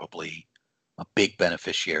is probably a big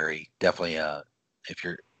beneficiary. Definitely,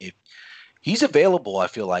 if he's available, I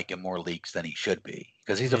feel like in more leagues than he should be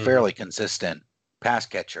because he's a fairly consistent pass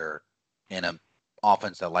catcher in an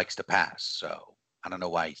offense that likes to pass. So I don't know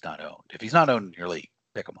why he's not owned. If he's not owned in your league,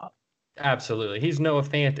 pick him up. Absolutely. He's Noah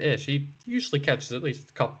Fant-ish. He usually catches at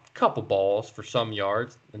least a couple balls for some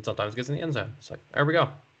yards and sometimes gets in the end zone. It's like, there we go.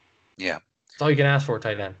 Yeah. That's all you can ask for,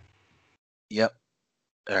 tight end. Yep.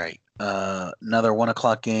 All right. Another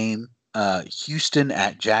 1:00 game. Houston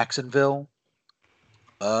at Jacksonville.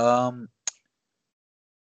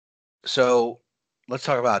 So let's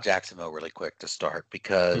talk about Jacksonville really quick to start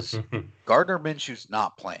because Gardner Minshew's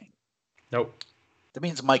not playing. Nope. That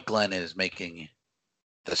means Mike Glennon is making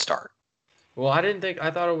the start. Well, I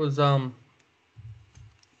thought it was the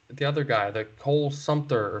other guy, the Cole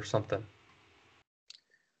Sumter or something.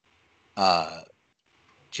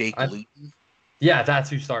 Jake Luton. Yeah, that's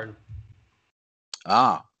who's starting.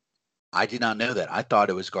 I did not know that. I thought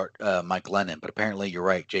it was Mike Glennon, but apparently you're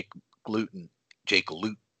right. Jake Luton.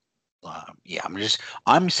 Yeah,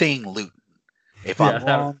 I'm saying Luton. If I'm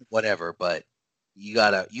wrong, whatever, but you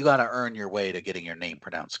gotta earn your way to getting your name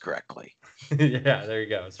pronounced correctly. Yeah, there you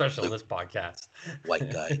go. Especially on this podcast.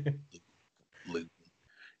 White guy. Luton.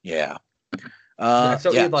 Yeah.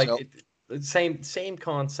 Same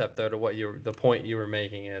concept though to what the point you were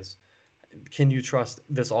making is, can you trust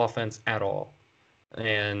this offense at all?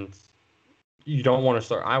 And you don't want to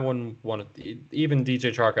start. I wouldn't want to. Even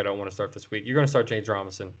DJ Chark, I don't want to start this week. You're going to start James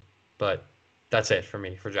Robinson, but that's it for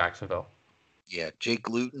me for Jacksonville. Yeah, Jake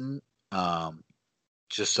Luton.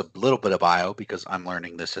 Just a little bit of bio because I'm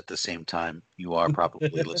learning this at the same time you are probably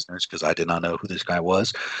listeners because I did not know who this guy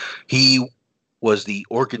was. He was the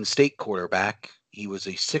Oregon State quarterback. He was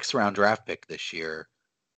a 6th-round draft pick this year.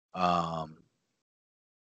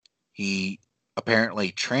 He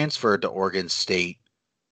apparently transferred to Oregon State,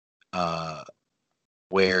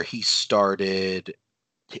 where he started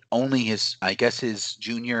only his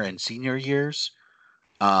junior and senior years.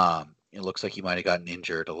 It looks like he might have gotten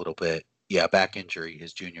injured a little bit. Yeah, back injury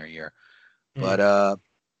his junior year. But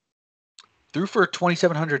threw for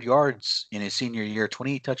 2,700 yards in his senior year,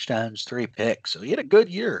 28 touchdowns, 3 picks. So he had a good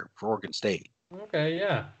year for Oregon State. Okay,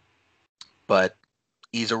 yeah. But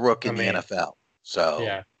he's a rook in the NFL. So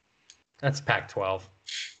yeah, that's Pac-12.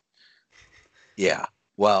 Yeah,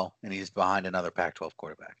 well, and he's behind another Pac-12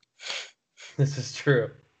 quarterback. This is true.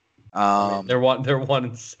 They're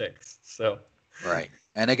 1-6, so right.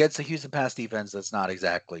 And against the Houston pass defense, that's not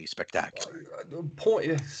exactly spectacular.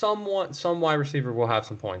 Some wide receiver will have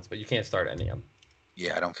some points, but you can't start any of them.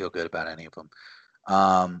 Yeah, I don't feel good about any of them.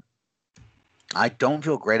 I don't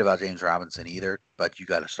feel great about James Robinson either, but you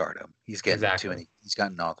got to start him. He's getting too many. He's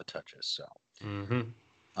gotten all the touches. So,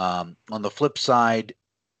 on the flip side,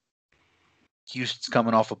 Houston's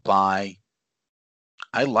coming off a bye.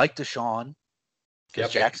 I like Deshaun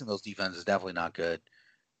because Jacksonville's defense is definitely not good.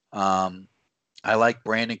 I like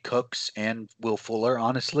Brandon Cooks and Will Fuller,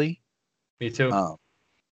 honestly. Me too.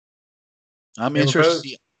 I'm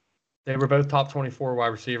interested. They were both top 24 wide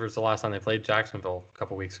receivers the last time they played Jacksonville a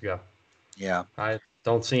couple weeks ago. Yeah. I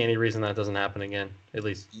don't see any reason that doesn't happen again, at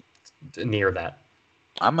least near that.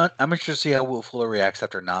 I'm interested to see how Will Fuller reacts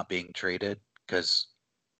after not being traded because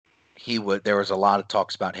there was a lot of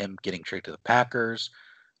talks about him getting traded to the Packers.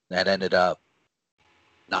 That ended up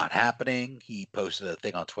not happening. He posted a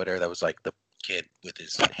thing on Twitter that was like the kid with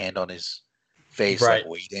his hand on his face, like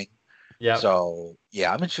waiting. Yeah. So,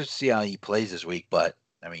 yeah, I'm interested to see how he plays this week. But,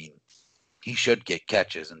 I mean, he should get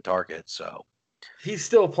catches and targets. So He's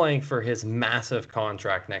still playing for his massive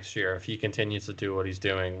contract next year if he continues to do what he's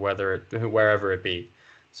doing, wherever it be.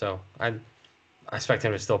 So I expect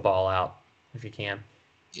him to still ball out if he can.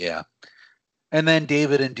 yeah. And then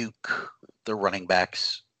David and Duke, the running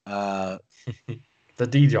backs. The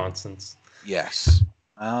D Johnsons. Yes.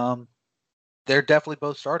 They're definitely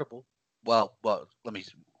both startable. Well, let me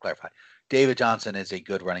clarify. David Johnson is a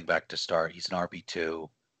good running back to start. He's an RB2.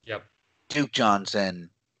 Yep. Duke Johnson.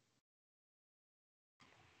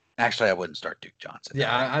 Actually, I wouldn't start Duke Johnson.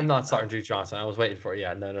 Yeah, I'm not starting Duke Johnson. I was waiting for it.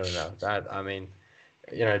 Yeah, no. That I mean,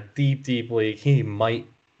 deep league, he might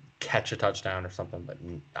catch a touchdown or something, but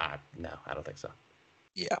no, I don't think so.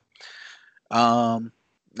 Yeah.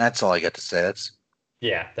 That's all I got to say. That's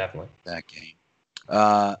definitely that game.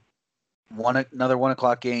 Another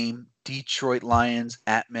 1:00 game. Detroit Lions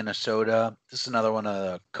at Minnesota. This is another one of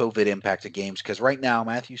the COVID impacted games because right now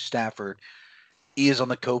Matthew Stafford is on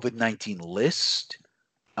the COVID-19 list,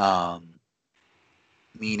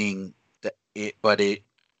 meaning that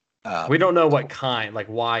we don't know what kind, like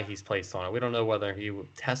why he's placed on it. We don't know whether he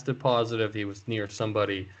tested positive, he was near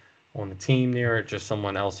somebody on the team near it, just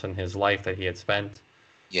someone else in his life that he had spent.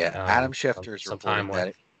 Yeah, Adam Schefter's reporting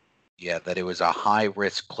that it was a high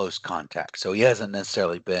risk close contact. So he hasn't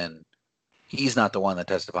necessarily been. He's not the one that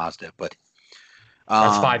tested positive, but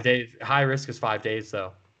that's 5 days. High risk is 5 days,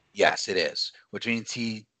 though. Yes, it is, which means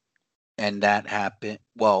that happened.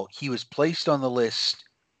 Well, he was placed on the list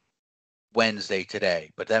Wednesday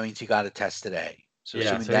today, but that means he got a test today. So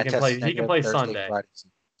assuming so that he can play Thursday, Sunday. Friday,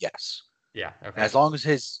 yes. Yeah. Okay. As long as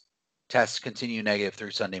his tests continue negative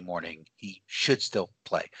through Sunday morning, he should still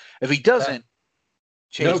play. If he doesn't,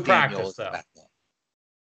 Chase Daniel is the backup.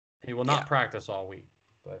 He will not practice all week.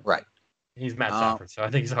 But right. He's Matt Stafford, so I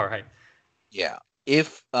think he's all right. Yeah.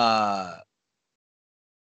 If Matt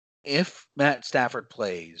Stafford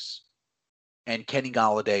plays and Kenny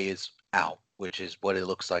Golladay is out, which is what it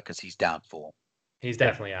looks like because he's doubtful. He's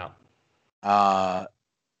definitely out.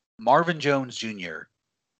 Marvin Jones Jr.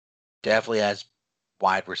 definitely has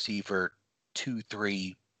wide receiver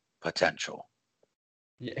 2-3 potential.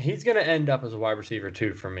 Yeah, he's going to end up as a wide receiver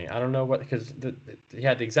 2 for me. I don't know what, because he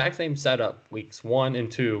had the exact same setup weeks 1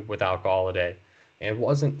 and 2 without Golladay. And it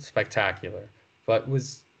wasn't spectacular, but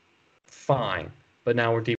was fine. But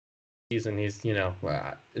now we're deep season. He's,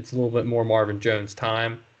 it's a little bit more Marvin Jones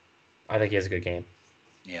time. I think he has a good game.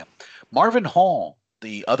 Yeah. Marvin Hall,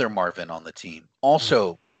 the other Marvin on the team,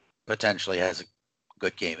 also potentially has a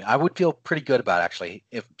good game. I would feel pretty good about actually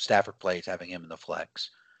if Stafford plays having him in the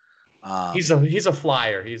flex. He's a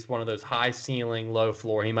flyer. He's one of those high ceiling, low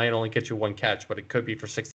floor. He might only get you one catch, but it could be for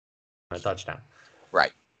 60 a touchdown.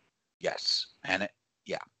 Right. Yes. And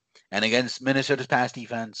and against Minnesota's pass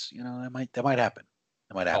defense, that might happen.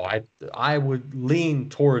 I would lean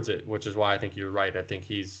towards it, which is why I think you're right. I think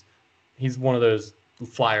he's one of those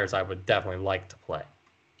flyers I would definitely like to play.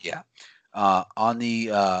 Yeah. On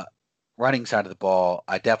the running side of the ball,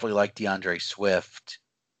 I definitely like DeAndre Swift.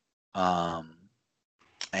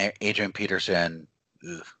 Adrian Peterson.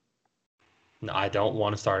 Ugh. No, I don't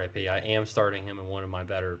want to start AP. I am starting him in one of my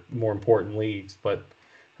better, more important leagues, but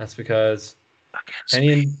that's because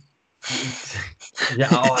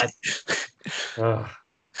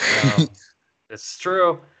it's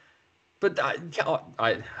true. But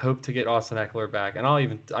I hope to get Austin Eckler back, and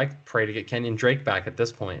I pray to get Kenyon Drake back at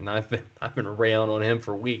this point. And I've been railing on him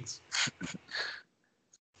for weeks.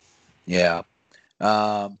 Yeah.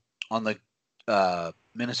 On the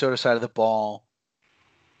Minnesota side of the ball,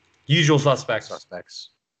 usual suspects.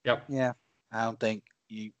 Yep. Yeah. I don't think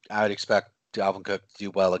I would expect Dalvin Cook to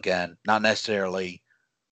do well again. Not necessarily,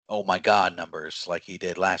 oh my God, numbers like he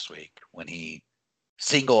did last week when he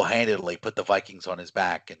single-handedly put the Vikings on his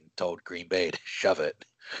back and told Green Bay to shove it.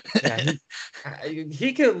 Yeah,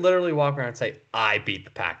 he could literally walk around and say, "I beat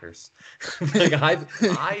the Packers." Like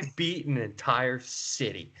I beat an entire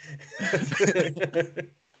city.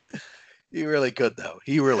 He really could, though.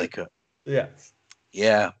 He really could. Yeah.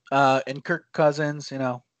 Yeah. And Kirk Cousins,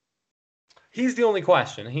 he's the only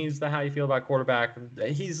question. He's the how you feel about quarterback.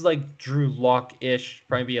 He's like Drew Lock-ish.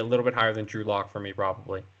 Probably be a little bit higher than Drew Lock for me,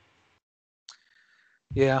 probably.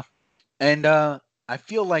 Yeah. And I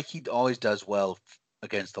feel like he always does well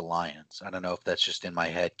against the Lions. I don't know if that's just in my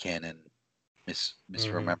head canon,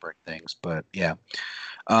 misremembering things, but yeah.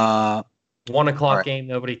 1 o'clock game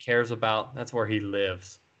nobody cares about. That's where he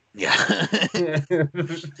lives. Yeah.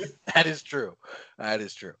 That is true.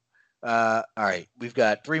 All right. We've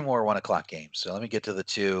got 3 more 1 o'clock games. So let me get to the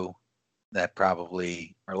 2 that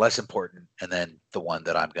probably are less important and then the one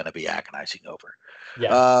that I'm going to be agonizing over.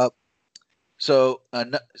 Yeah. So,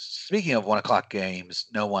 speaking of 1 o'clock games,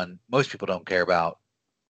 most people don't care about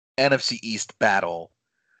NFC East battle.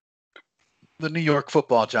 The New York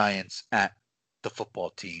Football Giants at the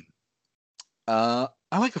football team. I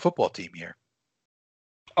like the football team here.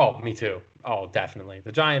 Oh, me too. Oh, definitely.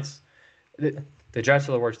 The Giants, the Jets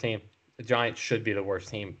are the worst team. The Giants should be the worst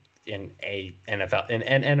team in an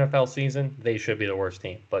NFL season. They should be the worst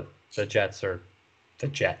team, but the Jets are the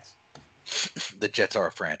Jets. The Jets are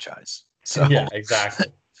a franchise. So yeah, exactly.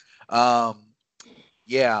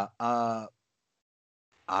 Yeah,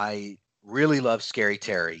 I really love Scary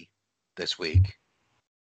Terry this week.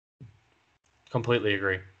 Completely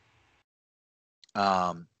agree.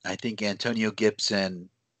 I think Antonio Gibson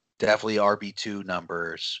definitely RB2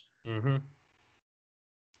 numbers. Mm-hmm.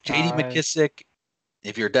 JD McKissick,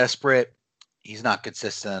 if you're desperate, he's not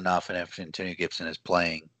consistent enough, and if Antonio Gibson is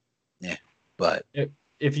playing, yeah. But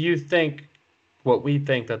if you think what we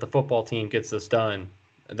think that the football team gets this done,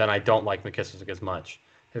 then I don't like McKissick as much.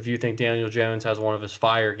 If you think Daniel Jones has one of his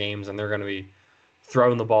fire games and they're going to be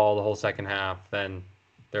throwing the ball the whole second half, then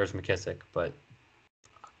there's McKissick. But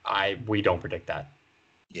we don't predict that.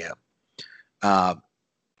 Yeah. I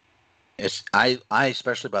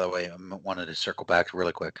especially, by the way, I wanted to circle back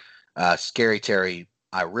really quick. Scary Terry,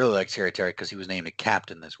 I really like Scary Terry because he was named a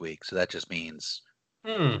captain this week. So that just means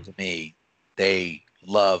to me they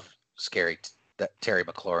love Terry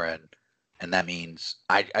McLaurin, and that means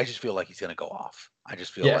I just feel like he's going to go off. I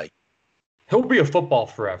just feel like he'll be a football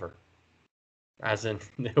forever, as in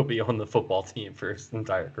he'll be on the football team for his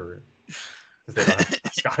entire career because they don't have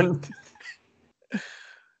Scott.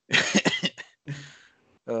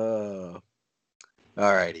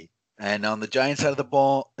 Alrighty. And on the Giants side of the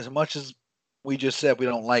ball, as much as we just said we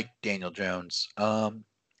don't like Daniel Jones,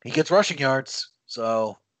 he gets rushing yards.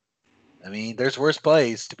 So, I mean, there's worse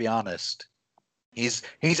plays, to be honest. He's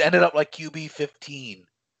ended up like QB 15.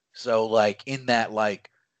 So, like, in that, like,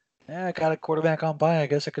 I got a quarterback on bye. I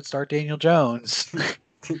guess I could start Daniel Jones.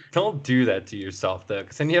 Don't do that to yourself, though,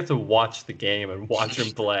 because then you have to watch the game and watch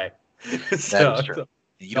him play. That is true.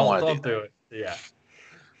 You don't want to do it. Yeah.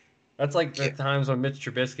 That's like the times when Mitch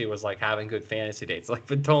Trubisky was like having good fantasy dates. Like,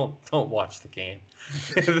 but don't watch the game.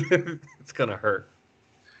 It's gonna hurt.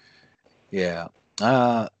 Yeah.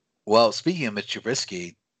 Well, speaking of Mitch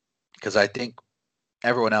Trubisky, because I think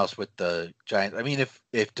everyone else with the Giants. I mean, if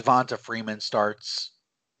Devonta Freeman starts,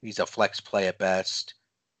 he's a flex play at best.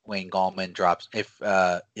 Wayne Gallman drops if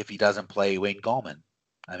he doesn't play Wayne Gallman.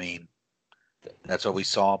 I mean, that's what we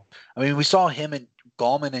saw. I mean, we saw him and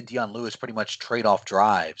Gallman and Deion Lewis pretty much trade off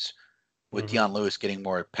drives, with Deion Lewis getting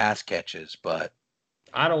more pass catches. But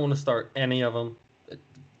I don't want to start any of them.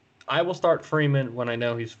 I will start Freeman when I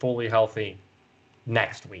know he's fully healthy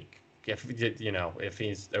next week. If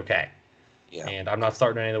he's okay. Yeah. And I'm not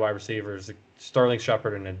starting any of the wide receivers. Sterling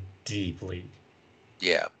Shepard in a deep league.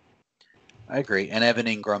 Yeah, I agree. And Evan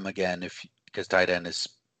Ingram again, because tight end is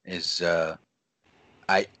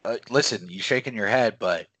listen. You're shaking your head,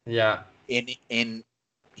 but yeah,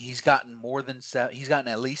 he's gotten more than he's gotten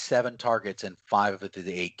at least 7 targets in 5 of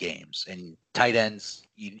the 8 games. And tight ends,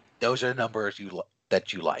 those are numbers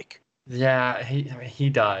that you like. Yeah, he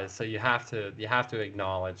does. So you have to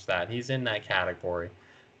acknowledge that he's in that category.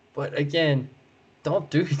 But again, don't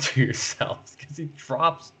do it to yourselves because he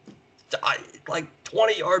drops like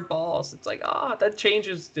 20-yard balls. It's like, that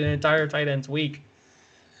changes the entire tight end's week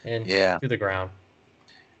and to the ground.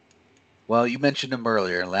 Well, you mentioned him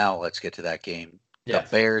earlier. Now let's get to that game. Yes.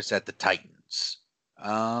 The Bears at the Titans.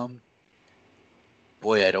 Boy,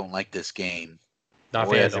 I don't like this game. Not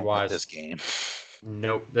fantasy-wise. This game.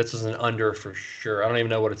 Nope, this is an under for sure. I don't even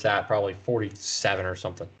know what it's at. Probably 47 or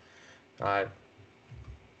something.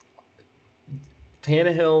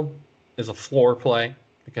 Tannehill is a floor play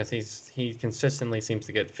because he consistently seems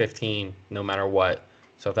to get 15 no matter what.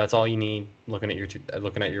 So if that's all you need, looking at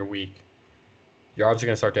your week, you're obviously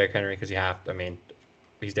going to start Derrick Henry because you have. I mean,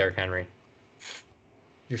 he's Derrick Henry.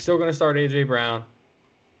 You're still going to start AJ Brown.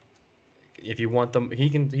 If you want them,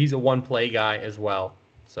 he's a one play guy as well.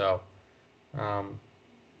 So, I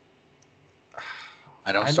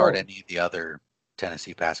don't start any of the other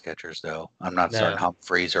Tennessee pass catchers, though. I'm not starting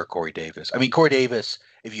Humphreys or Corey Davis. I mean, Corey Davis,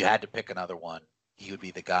 if you had to pick another one, he would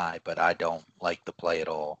be the guy, but I don't like the play at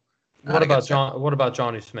all. What about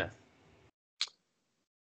Johnny Smith?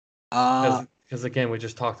 Because again, we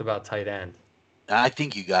just talked about tight end. I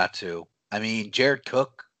think you got to. I mean, Jared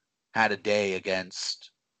Cook had a day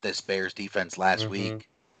against this Bears defense last week,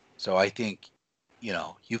 so I think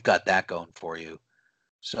you've got that going for you.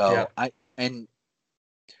 So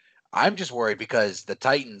I'm just worried because the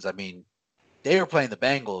Titans, I mean, they were playing the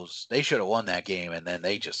Bengals. They should have won that game, and then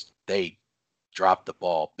they dropped the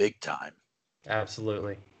ball big time.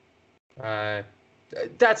 Absolutely.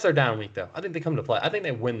 That's their down week, though. I think they come to play. I think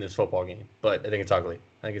they win this football game, but I think it's ugly.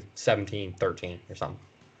 I think it's 17-13 or something.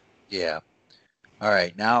 Yeah. All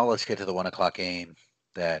right, now let's get to the 1 o'clock game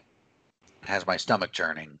that has my stomach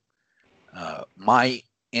churning. My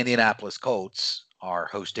Indianapolis Colts are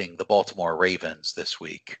hosting the Baltimore Ravens this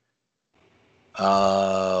week.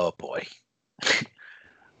 Oh boy.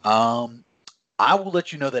 I will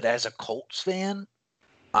let you know that as a Colts fan,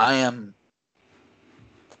 I am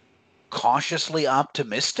cautiously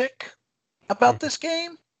optimistic about this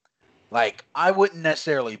game. Like, I wouldn't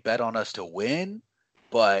necessarily bet on us to win,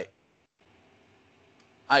 but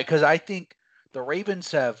because I think the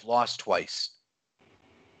Ravens have lost twice.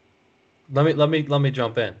 Let me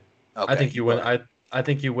jump in. Okay, I think you go win. ahead. I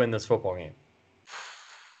think you win this football game.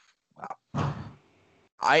 Wow.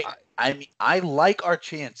 I mean, I like our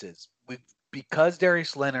chances. Because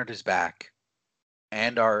Darius Leonard is back,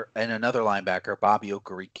 and another linebacker, Bobby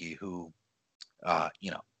Okereke, who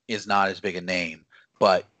is not as big a name,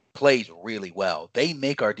 but plays really well. They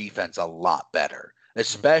make our defense a lot better,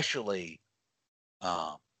 especially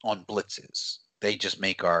on blitzes. They just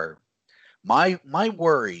make our my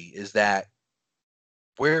worry is that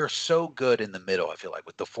we're so good in the middle. I feel like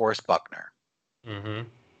with DeForest Buckner. Mm-hmm.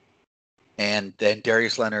 And then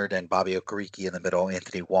Darius Leonard and Bobby Okereke in the middle,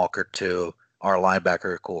 Anthony Walker to our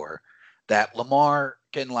linebacker core, that Lamar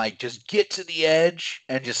can like just get to the edge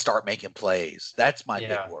and just start making plays. That's my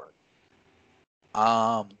big worry.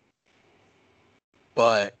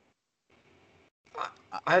 But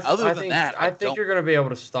other than that, I think you're going to be able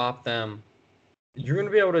to stop them. You're going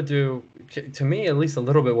to be able to do, to me, at least a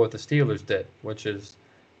little bit what the Steelers did, which is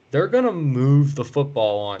they're going to move the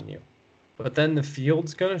football on you. But then the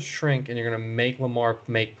field's going to shrink, and you're going to make Lamar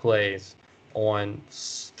make plays on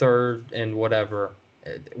third and whatever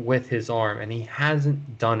with his arm. And he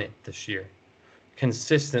hasn't done it this year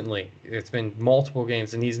consistently. It's been multiple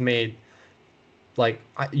games, and he's made, like,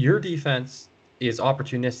 your defense is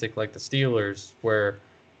opportunistic like the Steelers, where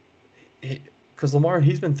because Lamar,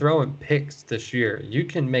 he's been throwing picks this year. You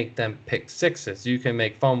can make them pick sixes. You can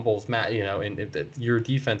make fumbles, and your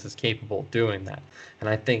defense is capable of doing that. And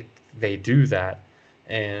I think they do that.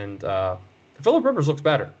 And Philip Rivers looks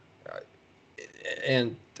better.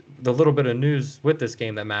 And the little bit of news with this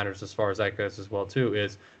game that matters as far as that goes as well, too,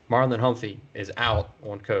 is Marlon Humphrey is out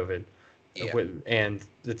on COVID. Yeah. And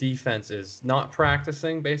the defense is not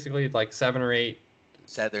practicing, basically, like 7 or 8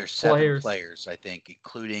 there's 7 players, I think,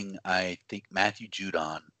 including I think Matthew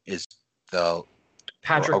Judon is the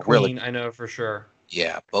Patrick Queen, I know for sure.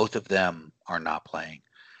 Yeah, both of them are not playing,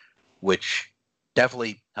 which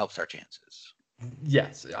definitely helps our chances.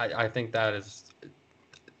 Yes, I think that's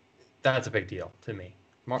a big deal to me.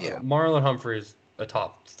 Marlon Humphrey is a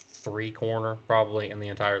top 3 corner probably in the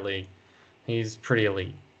entire league. He's pretty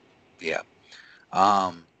elite. Yeah.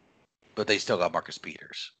 But they still got Marcus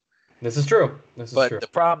Peters. This is true. But the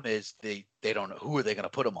problem is they don't know who are they going to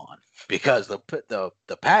put him on, because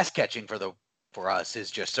the pass catching for us is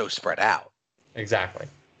just so spread out. Exactly.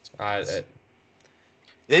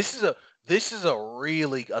 This is a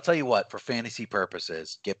really, I'll tell you what, for fantasy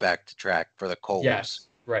purposes, get back to track for the Colts. Yes,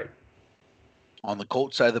 right. On the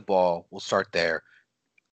Colts side of the ball, we'll start there.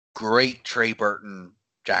 Great Trey Burton,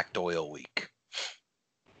 Jack Doyle week.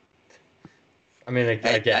 I mean,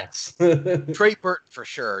 I guess. Trey Burton for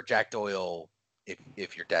sure. Jack Doyle,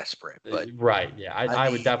 if you're desperate. But right, yeah, I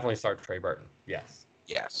would definitely start Trey Burton. Yes.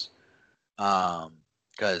 Yes.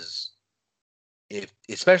 Because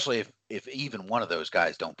especially if even one of those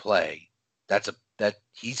guys don't play, that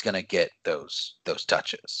he's gonna get those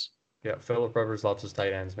touches. Yeah, Philip Rivers loves his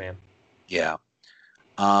tight ends, man. Yeah.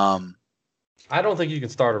 I don't think you can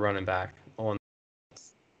start a running back on.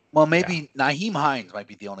 Well, maybe Nyheim Hines might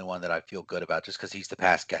be the only one that I feel good about, just because he's the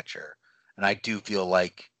pass catcher, and I do feel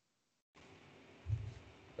like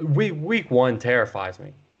week 1 terrifies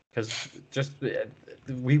me, because just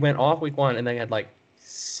we went off week 1 and then had like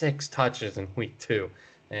 6 touches in week 2,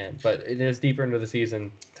 but it is deeper into the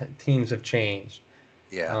season. Teams have changed.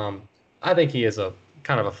 Yeah. I think he is a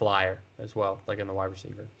kind of a flyer as well, like in the wide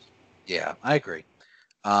receivers. Yeah, I agree.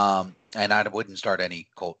 And I wouldn't start any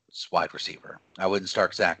Colts wide receiver. I wouldn't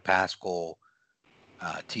start Zach Pascal,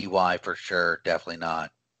 Ty for sure, definitely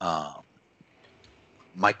not.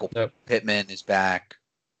 Michael Pittman is back.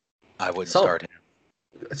 I wouldn't start him.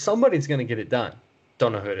 Somebody's going to get it done.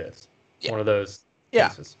 Don't know who it is. Yeah. One of those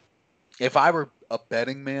cases. If I were a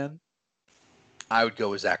betting man, I would go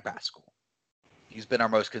with Zach Pascal. He's been our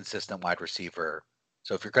most consistent wide receiver.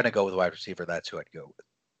 So if you're going to go with a wide receiver, that's who I'd go with.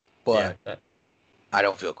 But I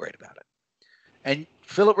don't feel great about it. And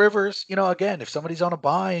Phillip Rivers, again, if somebody's on a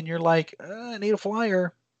bye and you're like, I need a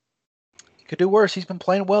flyer, you could do worse. He's been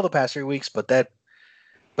playing well the past 3 weeks, but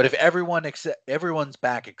if everyone's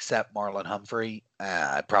back except Marlon Humphrey,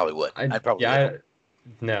 I probably would. I I'd probably leave him. yeah,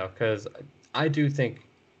 no, because I think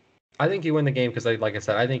you win the game because, like I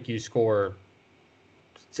said, I think you score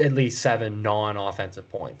at least 7 non-offensive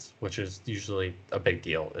points, which is usually a big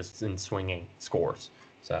deal. Is in swinging scores.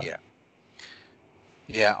 So Yeah.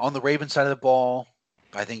 Yeah, on the Ravens side of the ball,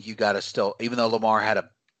 I think you got to still, even though Lamar had a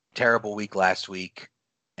terrible week last week,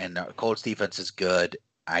 and the Colts defense is good,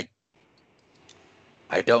 I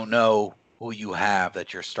don't know who you have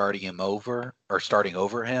that you're starting him over or starting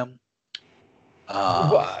over him.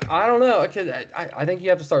 Well, I don't know, because I think you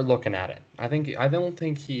have to start looking at it. I don't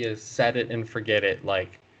think he is set it and forget it.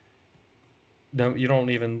 Like, no, you don't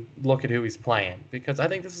even look at who he's playing, because I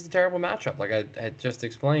think this is a terrible matchup. Like I had just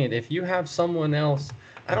explained, if you have someone else,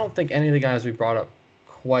 I don't think any of the guys we brought up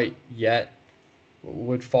quite yet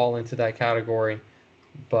would fall into that category.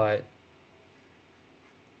 But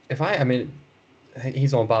I mean,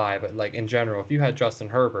 he's on bye, but like in general, if you had Justin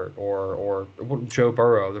Herbert or Joe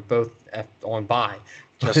Burrow, they're both on bye.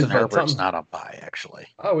 Justin But Herbert's something. not on bye, actually.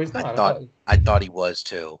 Oh, he's I not. thought I thought he was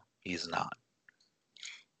too. He's not.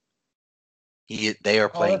 They are Oh,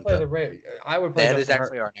 they playing play the. the I would play That is Justin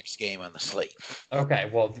actually Herbert. our next game on the slate. Okay,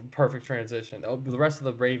 well, perfect transition. The rest of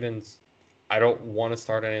the Ravens, I don't want to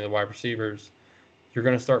start any of the wide receivers. You're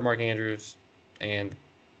going to start Mark Andrews, and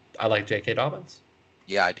I like J.K. Dobbins.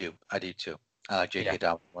 Yeah, I do. I do too. I like Yeah. J.K.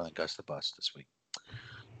 Dobbins more than Gus the Bus this week.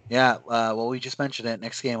 Yeah, well, we just mentioned it.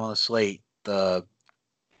 Next game on the slate, the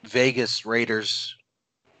Vegas Raiders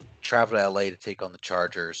travel to LA to take on the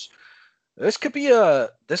Chargers. This could be a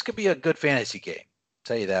good fantasy game. I'll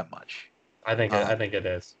tell you that much. I think it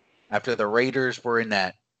is. After the Raiders were in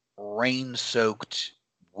that rain-soaked,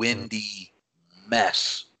 windy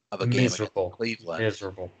mess of a game against Miserable. Cleveland.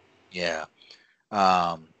 Miserable. Yeah.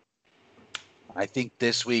 I think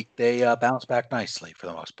this week they bounce back nicely for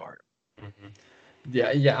the most part. Mm-hmm.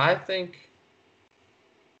 Yeah, I think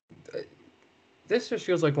this just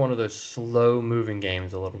feels like one of those slow-moving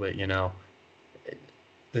games a little bit,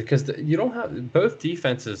 because you don't have both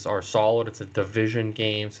defenses are solid. It's a division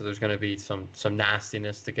game, so there's going to be some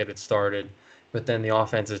nastiness to get it started. But then the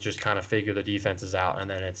offenses just kind of figure the defenses out, and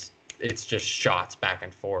then it's just shots back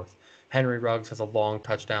and forth. Henry Ruggs has a long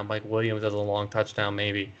touchdown. Mike Williams has a long touchdown.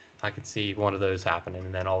 Maybe I could see one of those happening,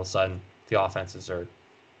 and then all of a sudden the offenses are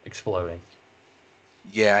exploding.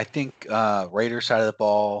 Yeah, I think Raiders side of the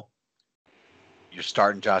ball, you're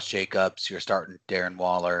starting Josh Jacobs, you're starting Darren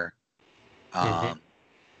Waller, Mm-hmm.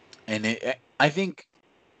 and I think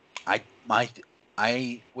I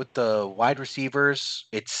with the wide receivers,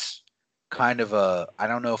 it's kind of I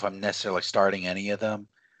don't know if I'm necessarily starting any of them.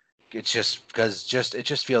 It's just because it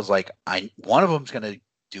just feels like one of them's going to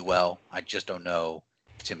do well. I just don't know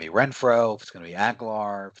if it's going to be Renfro, if it's going to be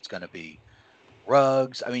Aguilar, if it's going to be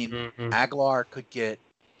Ruggs. I mean, Mm-hmm. Aguilar could get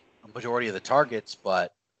a majority of the targets,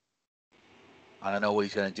 but I don't know what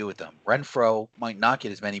he's going to do with them. Renfro might not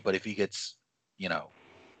get as many, but if he gets,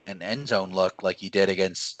 an end zone look like he did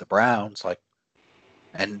against the Browns,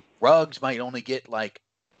 and Ruggs might only get like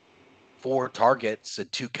 4 targets and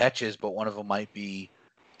 2 catches, but one of them might be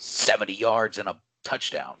 70 yards and a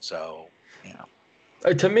touchdown. So,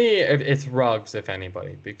 To me, it's Ruggs, if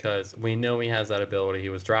anybody, because we know he has that ability. He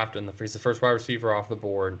was drafted he's the first wide receiver off the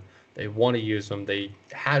board. They want to use him. They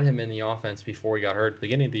had him in the offense before he got hurt at the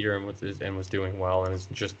beginning of the year and was doing well and is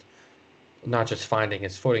just not just finding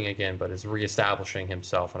his footing again, but is reestablishing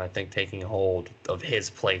himself and I think taking hold of his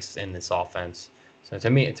place in this offense. So to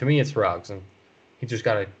me, it's Ruggs, and he just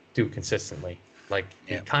got to do it consistently, like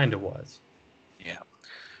he yeah, kind of was. yeah.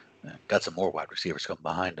 Got some more wide receivers coming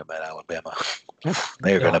behind him at Alabama.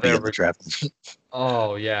 They're going No, to be in the draft.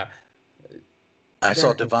 oh yeah, I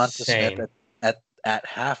saw they're Devonta Smith insane. at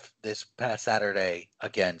half this past Saturday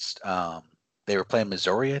against they were playing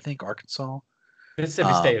Missouri, I think, Arkansas, Mississippi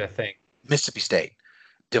um, State, I think. Mississippi State.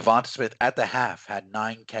 Devonta Smith at the half had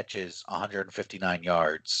 9 catches, 159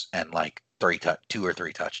 yards, and like 2 or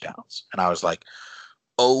 3 touchdowns. And I was like,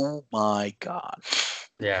 oh my God.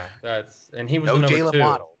 Yeah, and he was the No number Jalen two.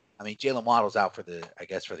 Waddle. I mean, Jalen Waddle's out for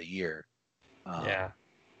the year. Yeah,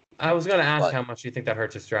 I was gonna ask But how much you think that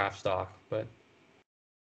hurts his draft stock, but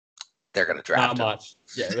they're going to not draft him. much.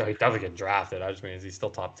 Yeah, no, he doesn't get drafted. I just mean, is he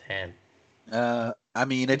still top 10? I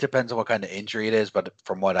mean, it depends on what kind of injury it is, but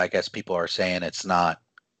from what I guess people are saying, it's not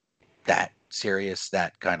that serious,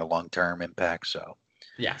 that kind of long-term impact. So,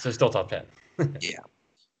 Yeah, so still top 10.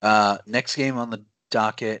 yeah. Next game on the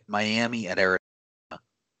docket, Miami at Arizona.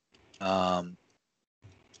 Um,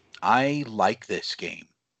 I like this game.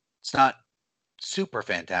 It's not super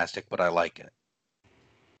fantastic, but I like it.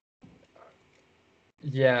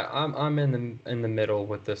 Yeah, I'm in the middle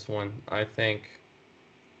with this one. I think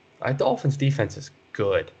Dolphins defense is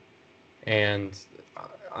good, and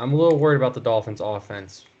I'm a little worried about the Dolphins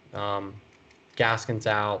offense. Gaskin's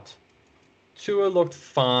out. Tua looked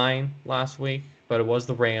fine last week, but it was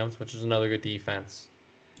the Rams, which is another good defense.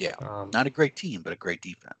 Yeah, Um, not a great team, but a great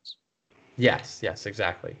defense. yes,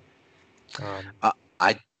 exactly. Um, Uh,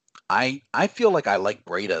 I I feel like I like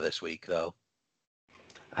Breda this week though.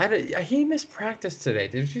 he missed practice today.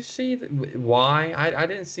 Did you see why? I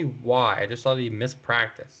didn't see why. I just saw that he missed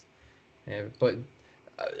practice. But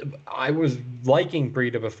uh, I was liking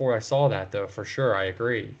Breida before I saw that, though, for sure. I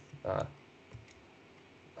agree. Uh,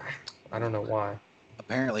 I don't know why.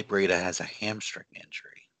 Apparently, Breda has a hamstring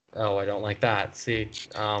injury. Oh, I don't like that. See,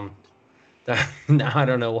 now I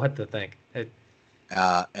don't know what to think.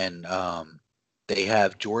 And they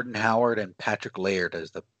have Jordan Howard and Patrick Laird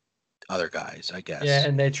as the other guys, I Yeah, guess.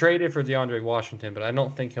 and they traded for DeAndre Washington, but I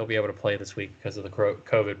don't think he'll be able to play this week because of the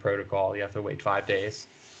COVID protocol. You have to wait 5 days,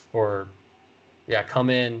 or yeah, come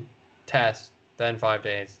in, test, then 5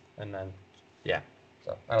 days, and then yeah.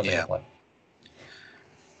 So I don't think Yeah. he'll play.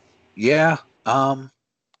 Yeah. Um.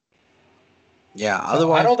 Yeah. So I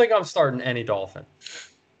Otherwise, don't think I'm starting any Dolphin.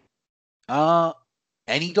 uh,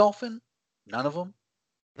 any Dolphin? None of them.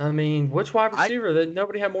 I mean, which wide I receiver that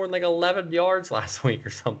nobody had more than like 11 yards last week or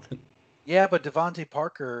something? Yeah, but Devontae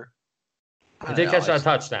Parker. I He don't did know. catch that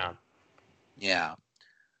touchdown, Yeah.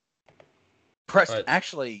 but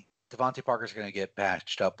Actually, Devontae Parker's going to get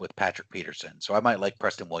patched up with Patrick Peterson, so I might like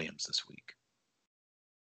Preston Williams this week,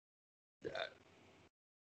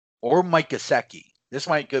 or Mike Gesicki. This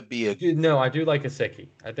might could be a no, I do like Gesicki.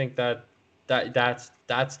 I think that's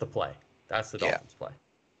the play. That's the yeah. Dolphins play.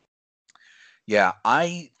 Yeah,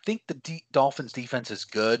 I think the Dolphins defense is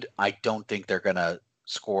good. I don't think they're going to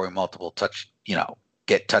score multiple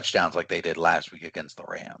get touchdowns like they did last week against the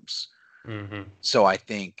Rams. Mm-hmm. So I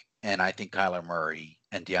think Kyler Murray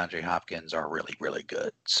and DeAndre Hopkins are really, really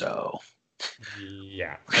good. So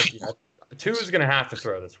Yeah, Tua is going to have to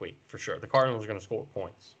throw this week for sure. The Cardinals are going to score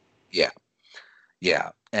points. yeah, yeah.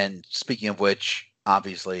 And speaking of which,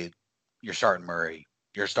 obviously, you're starting Murray,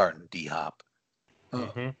 you're starting D Hop.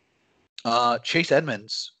 Mm-hmm. Chase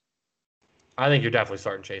Edmonds. I think you're definitely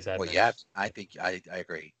starting Chase Well, Edmonds. yeah, I think I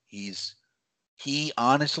agree. He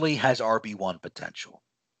honestly has RB1 potential.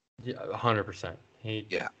 Yeah, 100%.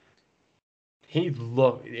 Yeah. He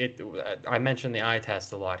look it. I mentioned the eye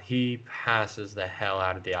test a lot. He passes the hell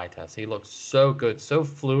out of the eye test. He looks so good, so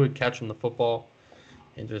fluid catching the football,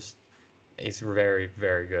 and just he's very,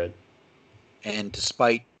 very good. And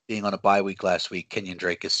despite being on a bye week last week, Kenyon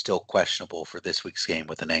Drake is still questionable for this week's game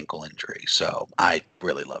with an ankle injury. So I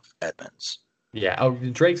really love Edmonds. Yeah. Oh,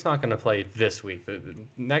 Drake's not going to play this week. The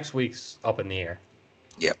next week's up in the air.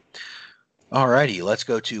 Yep. All righty, let's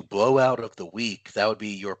go to blowout of the week. That would be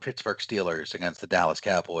your Pittsburgh Steelers against the Dallas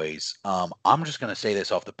Cowboys. I'm just going to say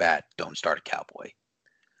this off the bat: don't start a Cowboy.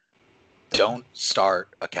 Don't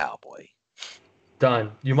start a Cowboy.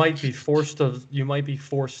 Done. You might be forced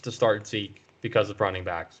to start Zeke because of running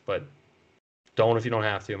backs, but don't if you don't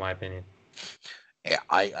have to, in my opinion. Yeah,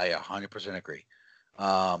 I 100% agree.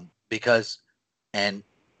 Because and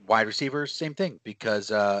wide receivers, same thing.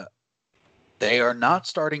 Because they are not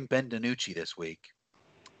starting Ben DiNucci this week,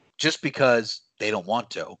 just because they don't want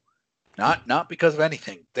to. Not because of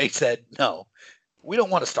anything. They said no, we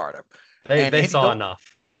don't want to start him. They saw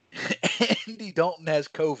enough. Andy Dalton has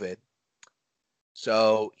COVID,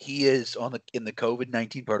 so he is in the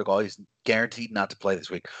COVID-19 protocol. He's guaranteed not to play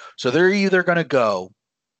this week. So they're either going to go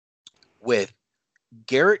with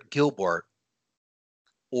Garrett Gilbert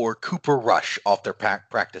or Cooper Rush off their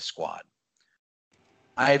practice squad.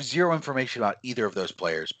 I have zero information about either of those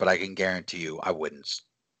players, but I can guarantee you I wouldn't.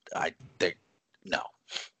 No.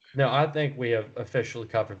 No, I think we have officially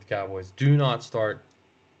covered the Cowboys. Do not start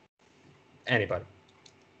anybody.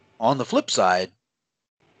 On the flip side,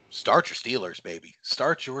 start your Steelers, baby.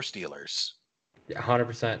 Start your Steelers. Yeah,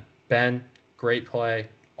 100%. Ben, great play.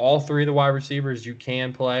 All three of the wide receivers you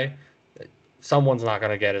can play. Someone's not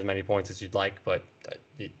going to get as many points as you'd like, but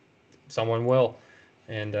someone will.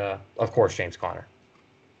 And, of course, James Conner.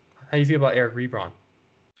 How do you feel about Eric Ebron?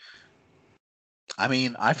 I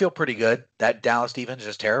mean, I feel pretty good. That Dallas defense is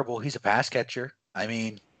just terrible. He's a pass catcher. I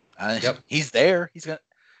mean, Yep. He's there. He's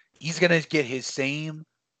gonna get his same.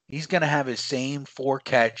 He's gonna have his same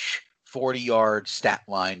 4-catch, 40-yard stat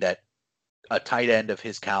line that a tight end of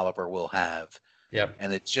his caliber will have. Yep.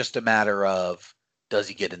 And it's just a matter of does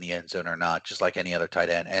he get in the end zone or not, just like any other tight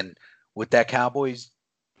end. And with that Cowboys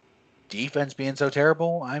defense being so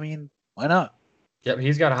terrible, I mean, why not? Yep,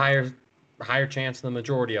 he's got a higher chance than the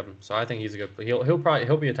majority of them. So I think he's a good.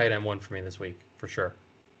 He'll be a tight end one for me this week for sure.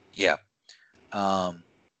 Yeah. And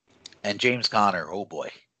James Conner, oh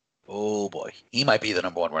boy, he might be the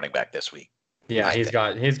number one running back this week. Yeah, he's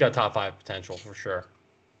got top 5 potential for sure.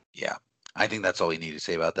 Yeah, I think that's all we need to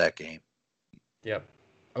say about that game. Yep.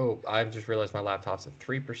 Oh, I've just realized my laptop's at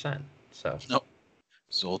 3%. So. Nope.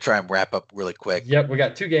 So we'll try and wrap up really quick. Yep, we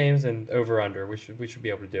got 2 games and over under. We should be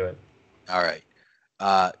able to do it. All right.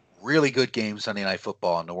 Really good game Sunday Night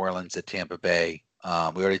Football in New Orleans at Tampa Bay. We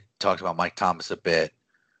already talked about Mike Thomas a bit.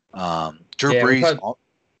 Drew Brees.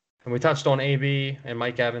 And we touched on AB and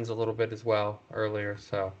Mike Evans a little bit as well earlier.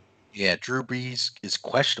 So. Yeah, Drew Brees is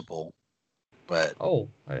questionable, but I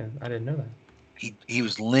didn't know that. He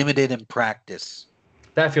was limited in practice.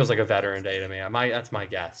 That feels like a veteran day to me. That's my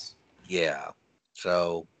guess. Yeah.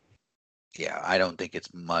 So, yeah, I don't think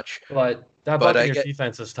it's much. But that Buccaneers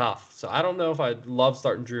defense is tough. So I don't know if I'd love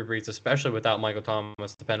starting Drew Brees, especially without Michael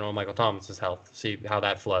Thomas, depending on Michael Thomas's health. See how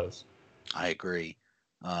that flows. I agree.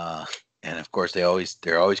 And of course, there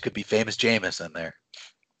always could be famous Jameis in there.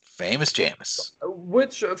 Famous Jameis.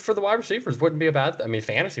 Which for the wide receivers wouldn't be a bad. I mean,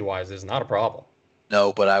 fantasy wise, is not a problem.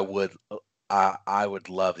 No, but I would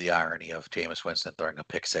love the irony of Jameis Winston throwing a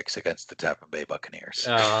pick six against the Tampa Bay Buccaneers.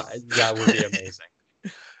 That would be amazing.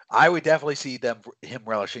 I would definitely see him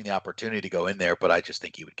relishing the opportunity to go in there, but I just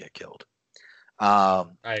think he would get killed.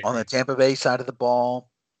 On the Tampa Bay side of the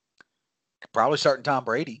ball, probably starting Tom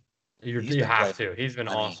Brady. You have to. He's been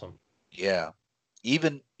awesome. Yeah.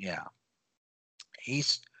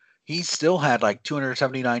 He's still had like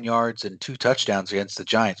 279 yards and 2 touchdowns against the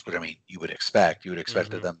Giants, but I mean, you would expect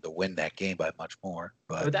them to win that game by much more.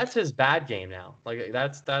 But that's his bad game now. Like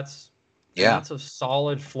that's a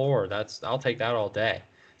solid floor. I'll take that all day.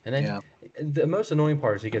 And then the most annoying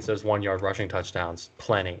part is he gets those 1-yard rushing touchdowns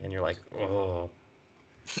plenty, and you're like, oh.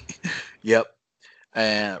 Yep.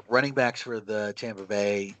 And running backs for the Tampa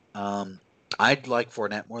Bay, I'd like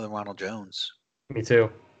Fournette more than Ronald Jones. Me too.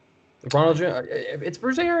 Ronald Jones, it's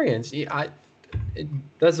Bruce Arians.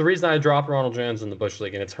 That's the reason I dropped Ronald Jones in the Bush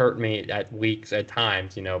League, and it's hurt me at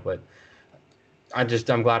times, but I'm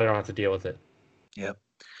glad I don't have to deal with it. Yep.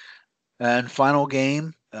 And final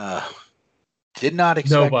game, did not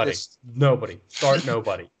expect this. Nobody. Start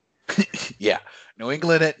nobody. Yeah. New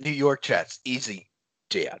England at New York Jets. Easy.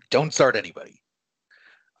 Yeah. Don't start anybody.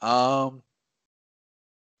 Yeah,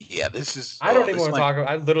 this is. I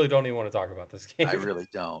literally don't even want to talk about this game. I really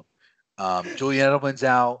don't. Julian Edelman's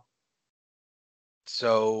out.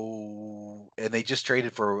 So, and they just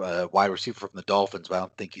traded for a wide receiver from the Dolphins, but I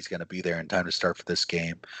don't think he's going to be there in time to start for this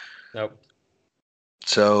game. Nope.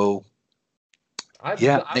 So, I'm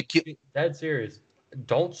dead serious.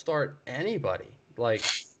 Don't start anybody. Like,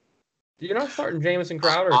 you're not starting Jamison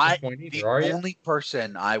Crowder at this point either, are you? The only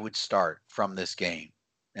person I would start from this game,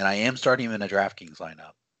 and I am starting him in a DraftKings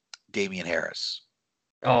lineup, Damian Harris.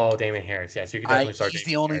 Oh, Damian Harris, yes. You can definitely start He's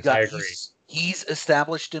Damian the only Harris. guy. I agree. He's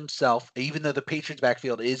established himself, even though the Patriots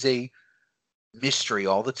backfield is a mystery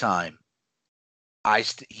all the time.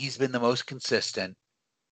 He's been the most consistent.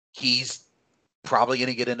 He's probably going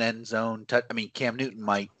to get an end zone. Cam Newton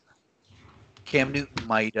might,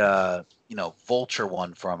 vulture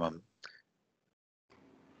one from him.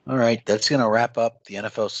 All right, that's going to wrap up the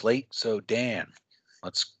NFL slate. So, Dan,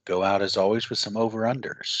 let's go out as always with some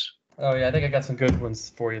over-unders. Oh, yeah, I think I got some good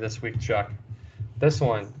ones for you this week, Chuck. This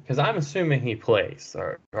one, because I'm assuming he plays,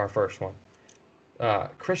 our first one.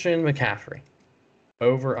 Christian McCaffrey,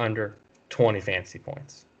 over, under 20 fantasy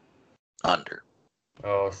points. Under.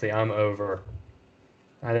 Oh, see, I'm over.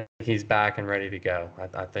 I think he's back and ready to go.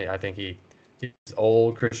 I think he's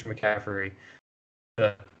old Christian McCaffrey.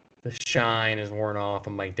 The shine is worn off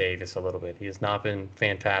of Mike Davis a little bit. He has not been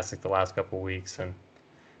fantastic the last couple of weeks, and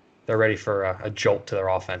they're ready for a jolt to their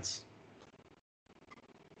offense.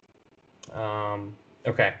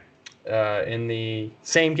 Okay. In the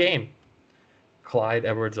same game, Clyde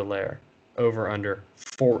Edwards-Helaire, over under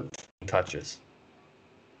 14 touches.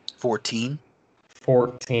 14?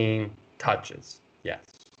 14 touches, yes.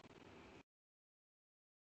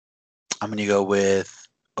 I'm going to go with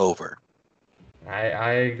over.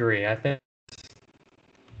 I agree. I think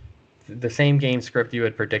the same game script you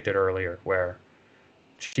had predicted earlier, where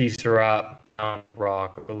Chiefs are up, down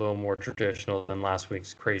rock, a little more traditional than last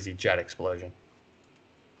week's crazy jet explosion.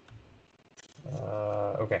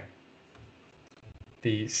 Okay.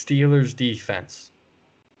 The Steelers defense,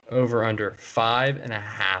 over under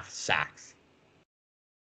 5.5 sacks.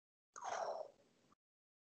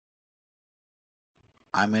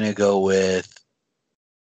 I'm going to go with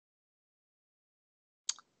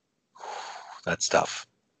That's tough.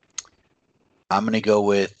 I'm going to go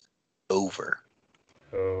with over.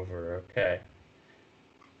 Over, okay.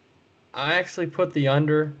 I actually put the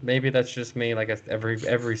under. Maybe that's just me. Like every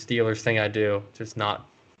Steelers thing I do, just not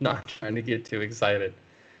trying to get too excited.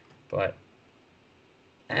 But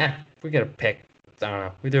we get a pick. I don't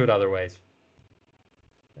know. We do it other ways.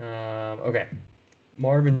 Okay.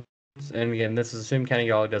 Marvin, and again, this is assume Kenny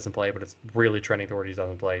Galladay doesn't play, but it's really trending toward he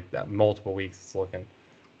doesn't play. That multiple weeks it's looking.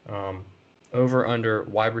 Over under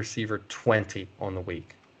wide receiver 20 on the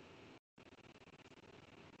week.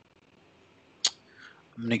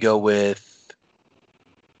 I'm going to go with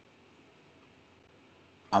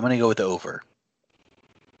the over.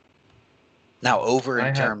 Now, over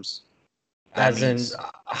in terms... That as means in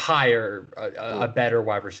higher, a better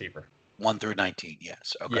wide receiver. 1 through 19,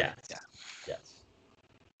 yes. Okay. Yes. Yeah. Yes.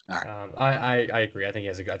 All right. I agree. I think he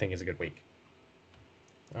has a good week.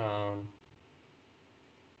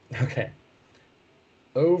 Okay.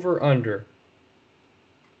 Over under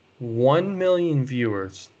 1 million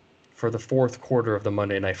viewers for the fourth quarter of the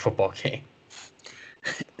Monday Night Football game.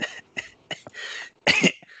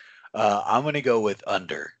 I'm going to go with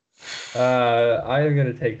under. I am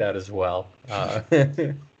going to take that as well,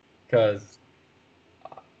 because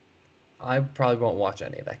I probably won't watch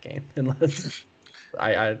any of that game unless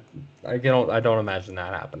I don't imagine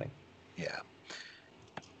that happening. Yeah.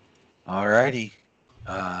 All righty.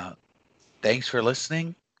 Thanks for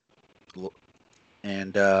listening,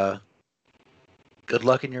 and good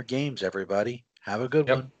luck in your games, everybody. Have a good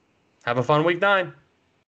one. Have a fun week 9.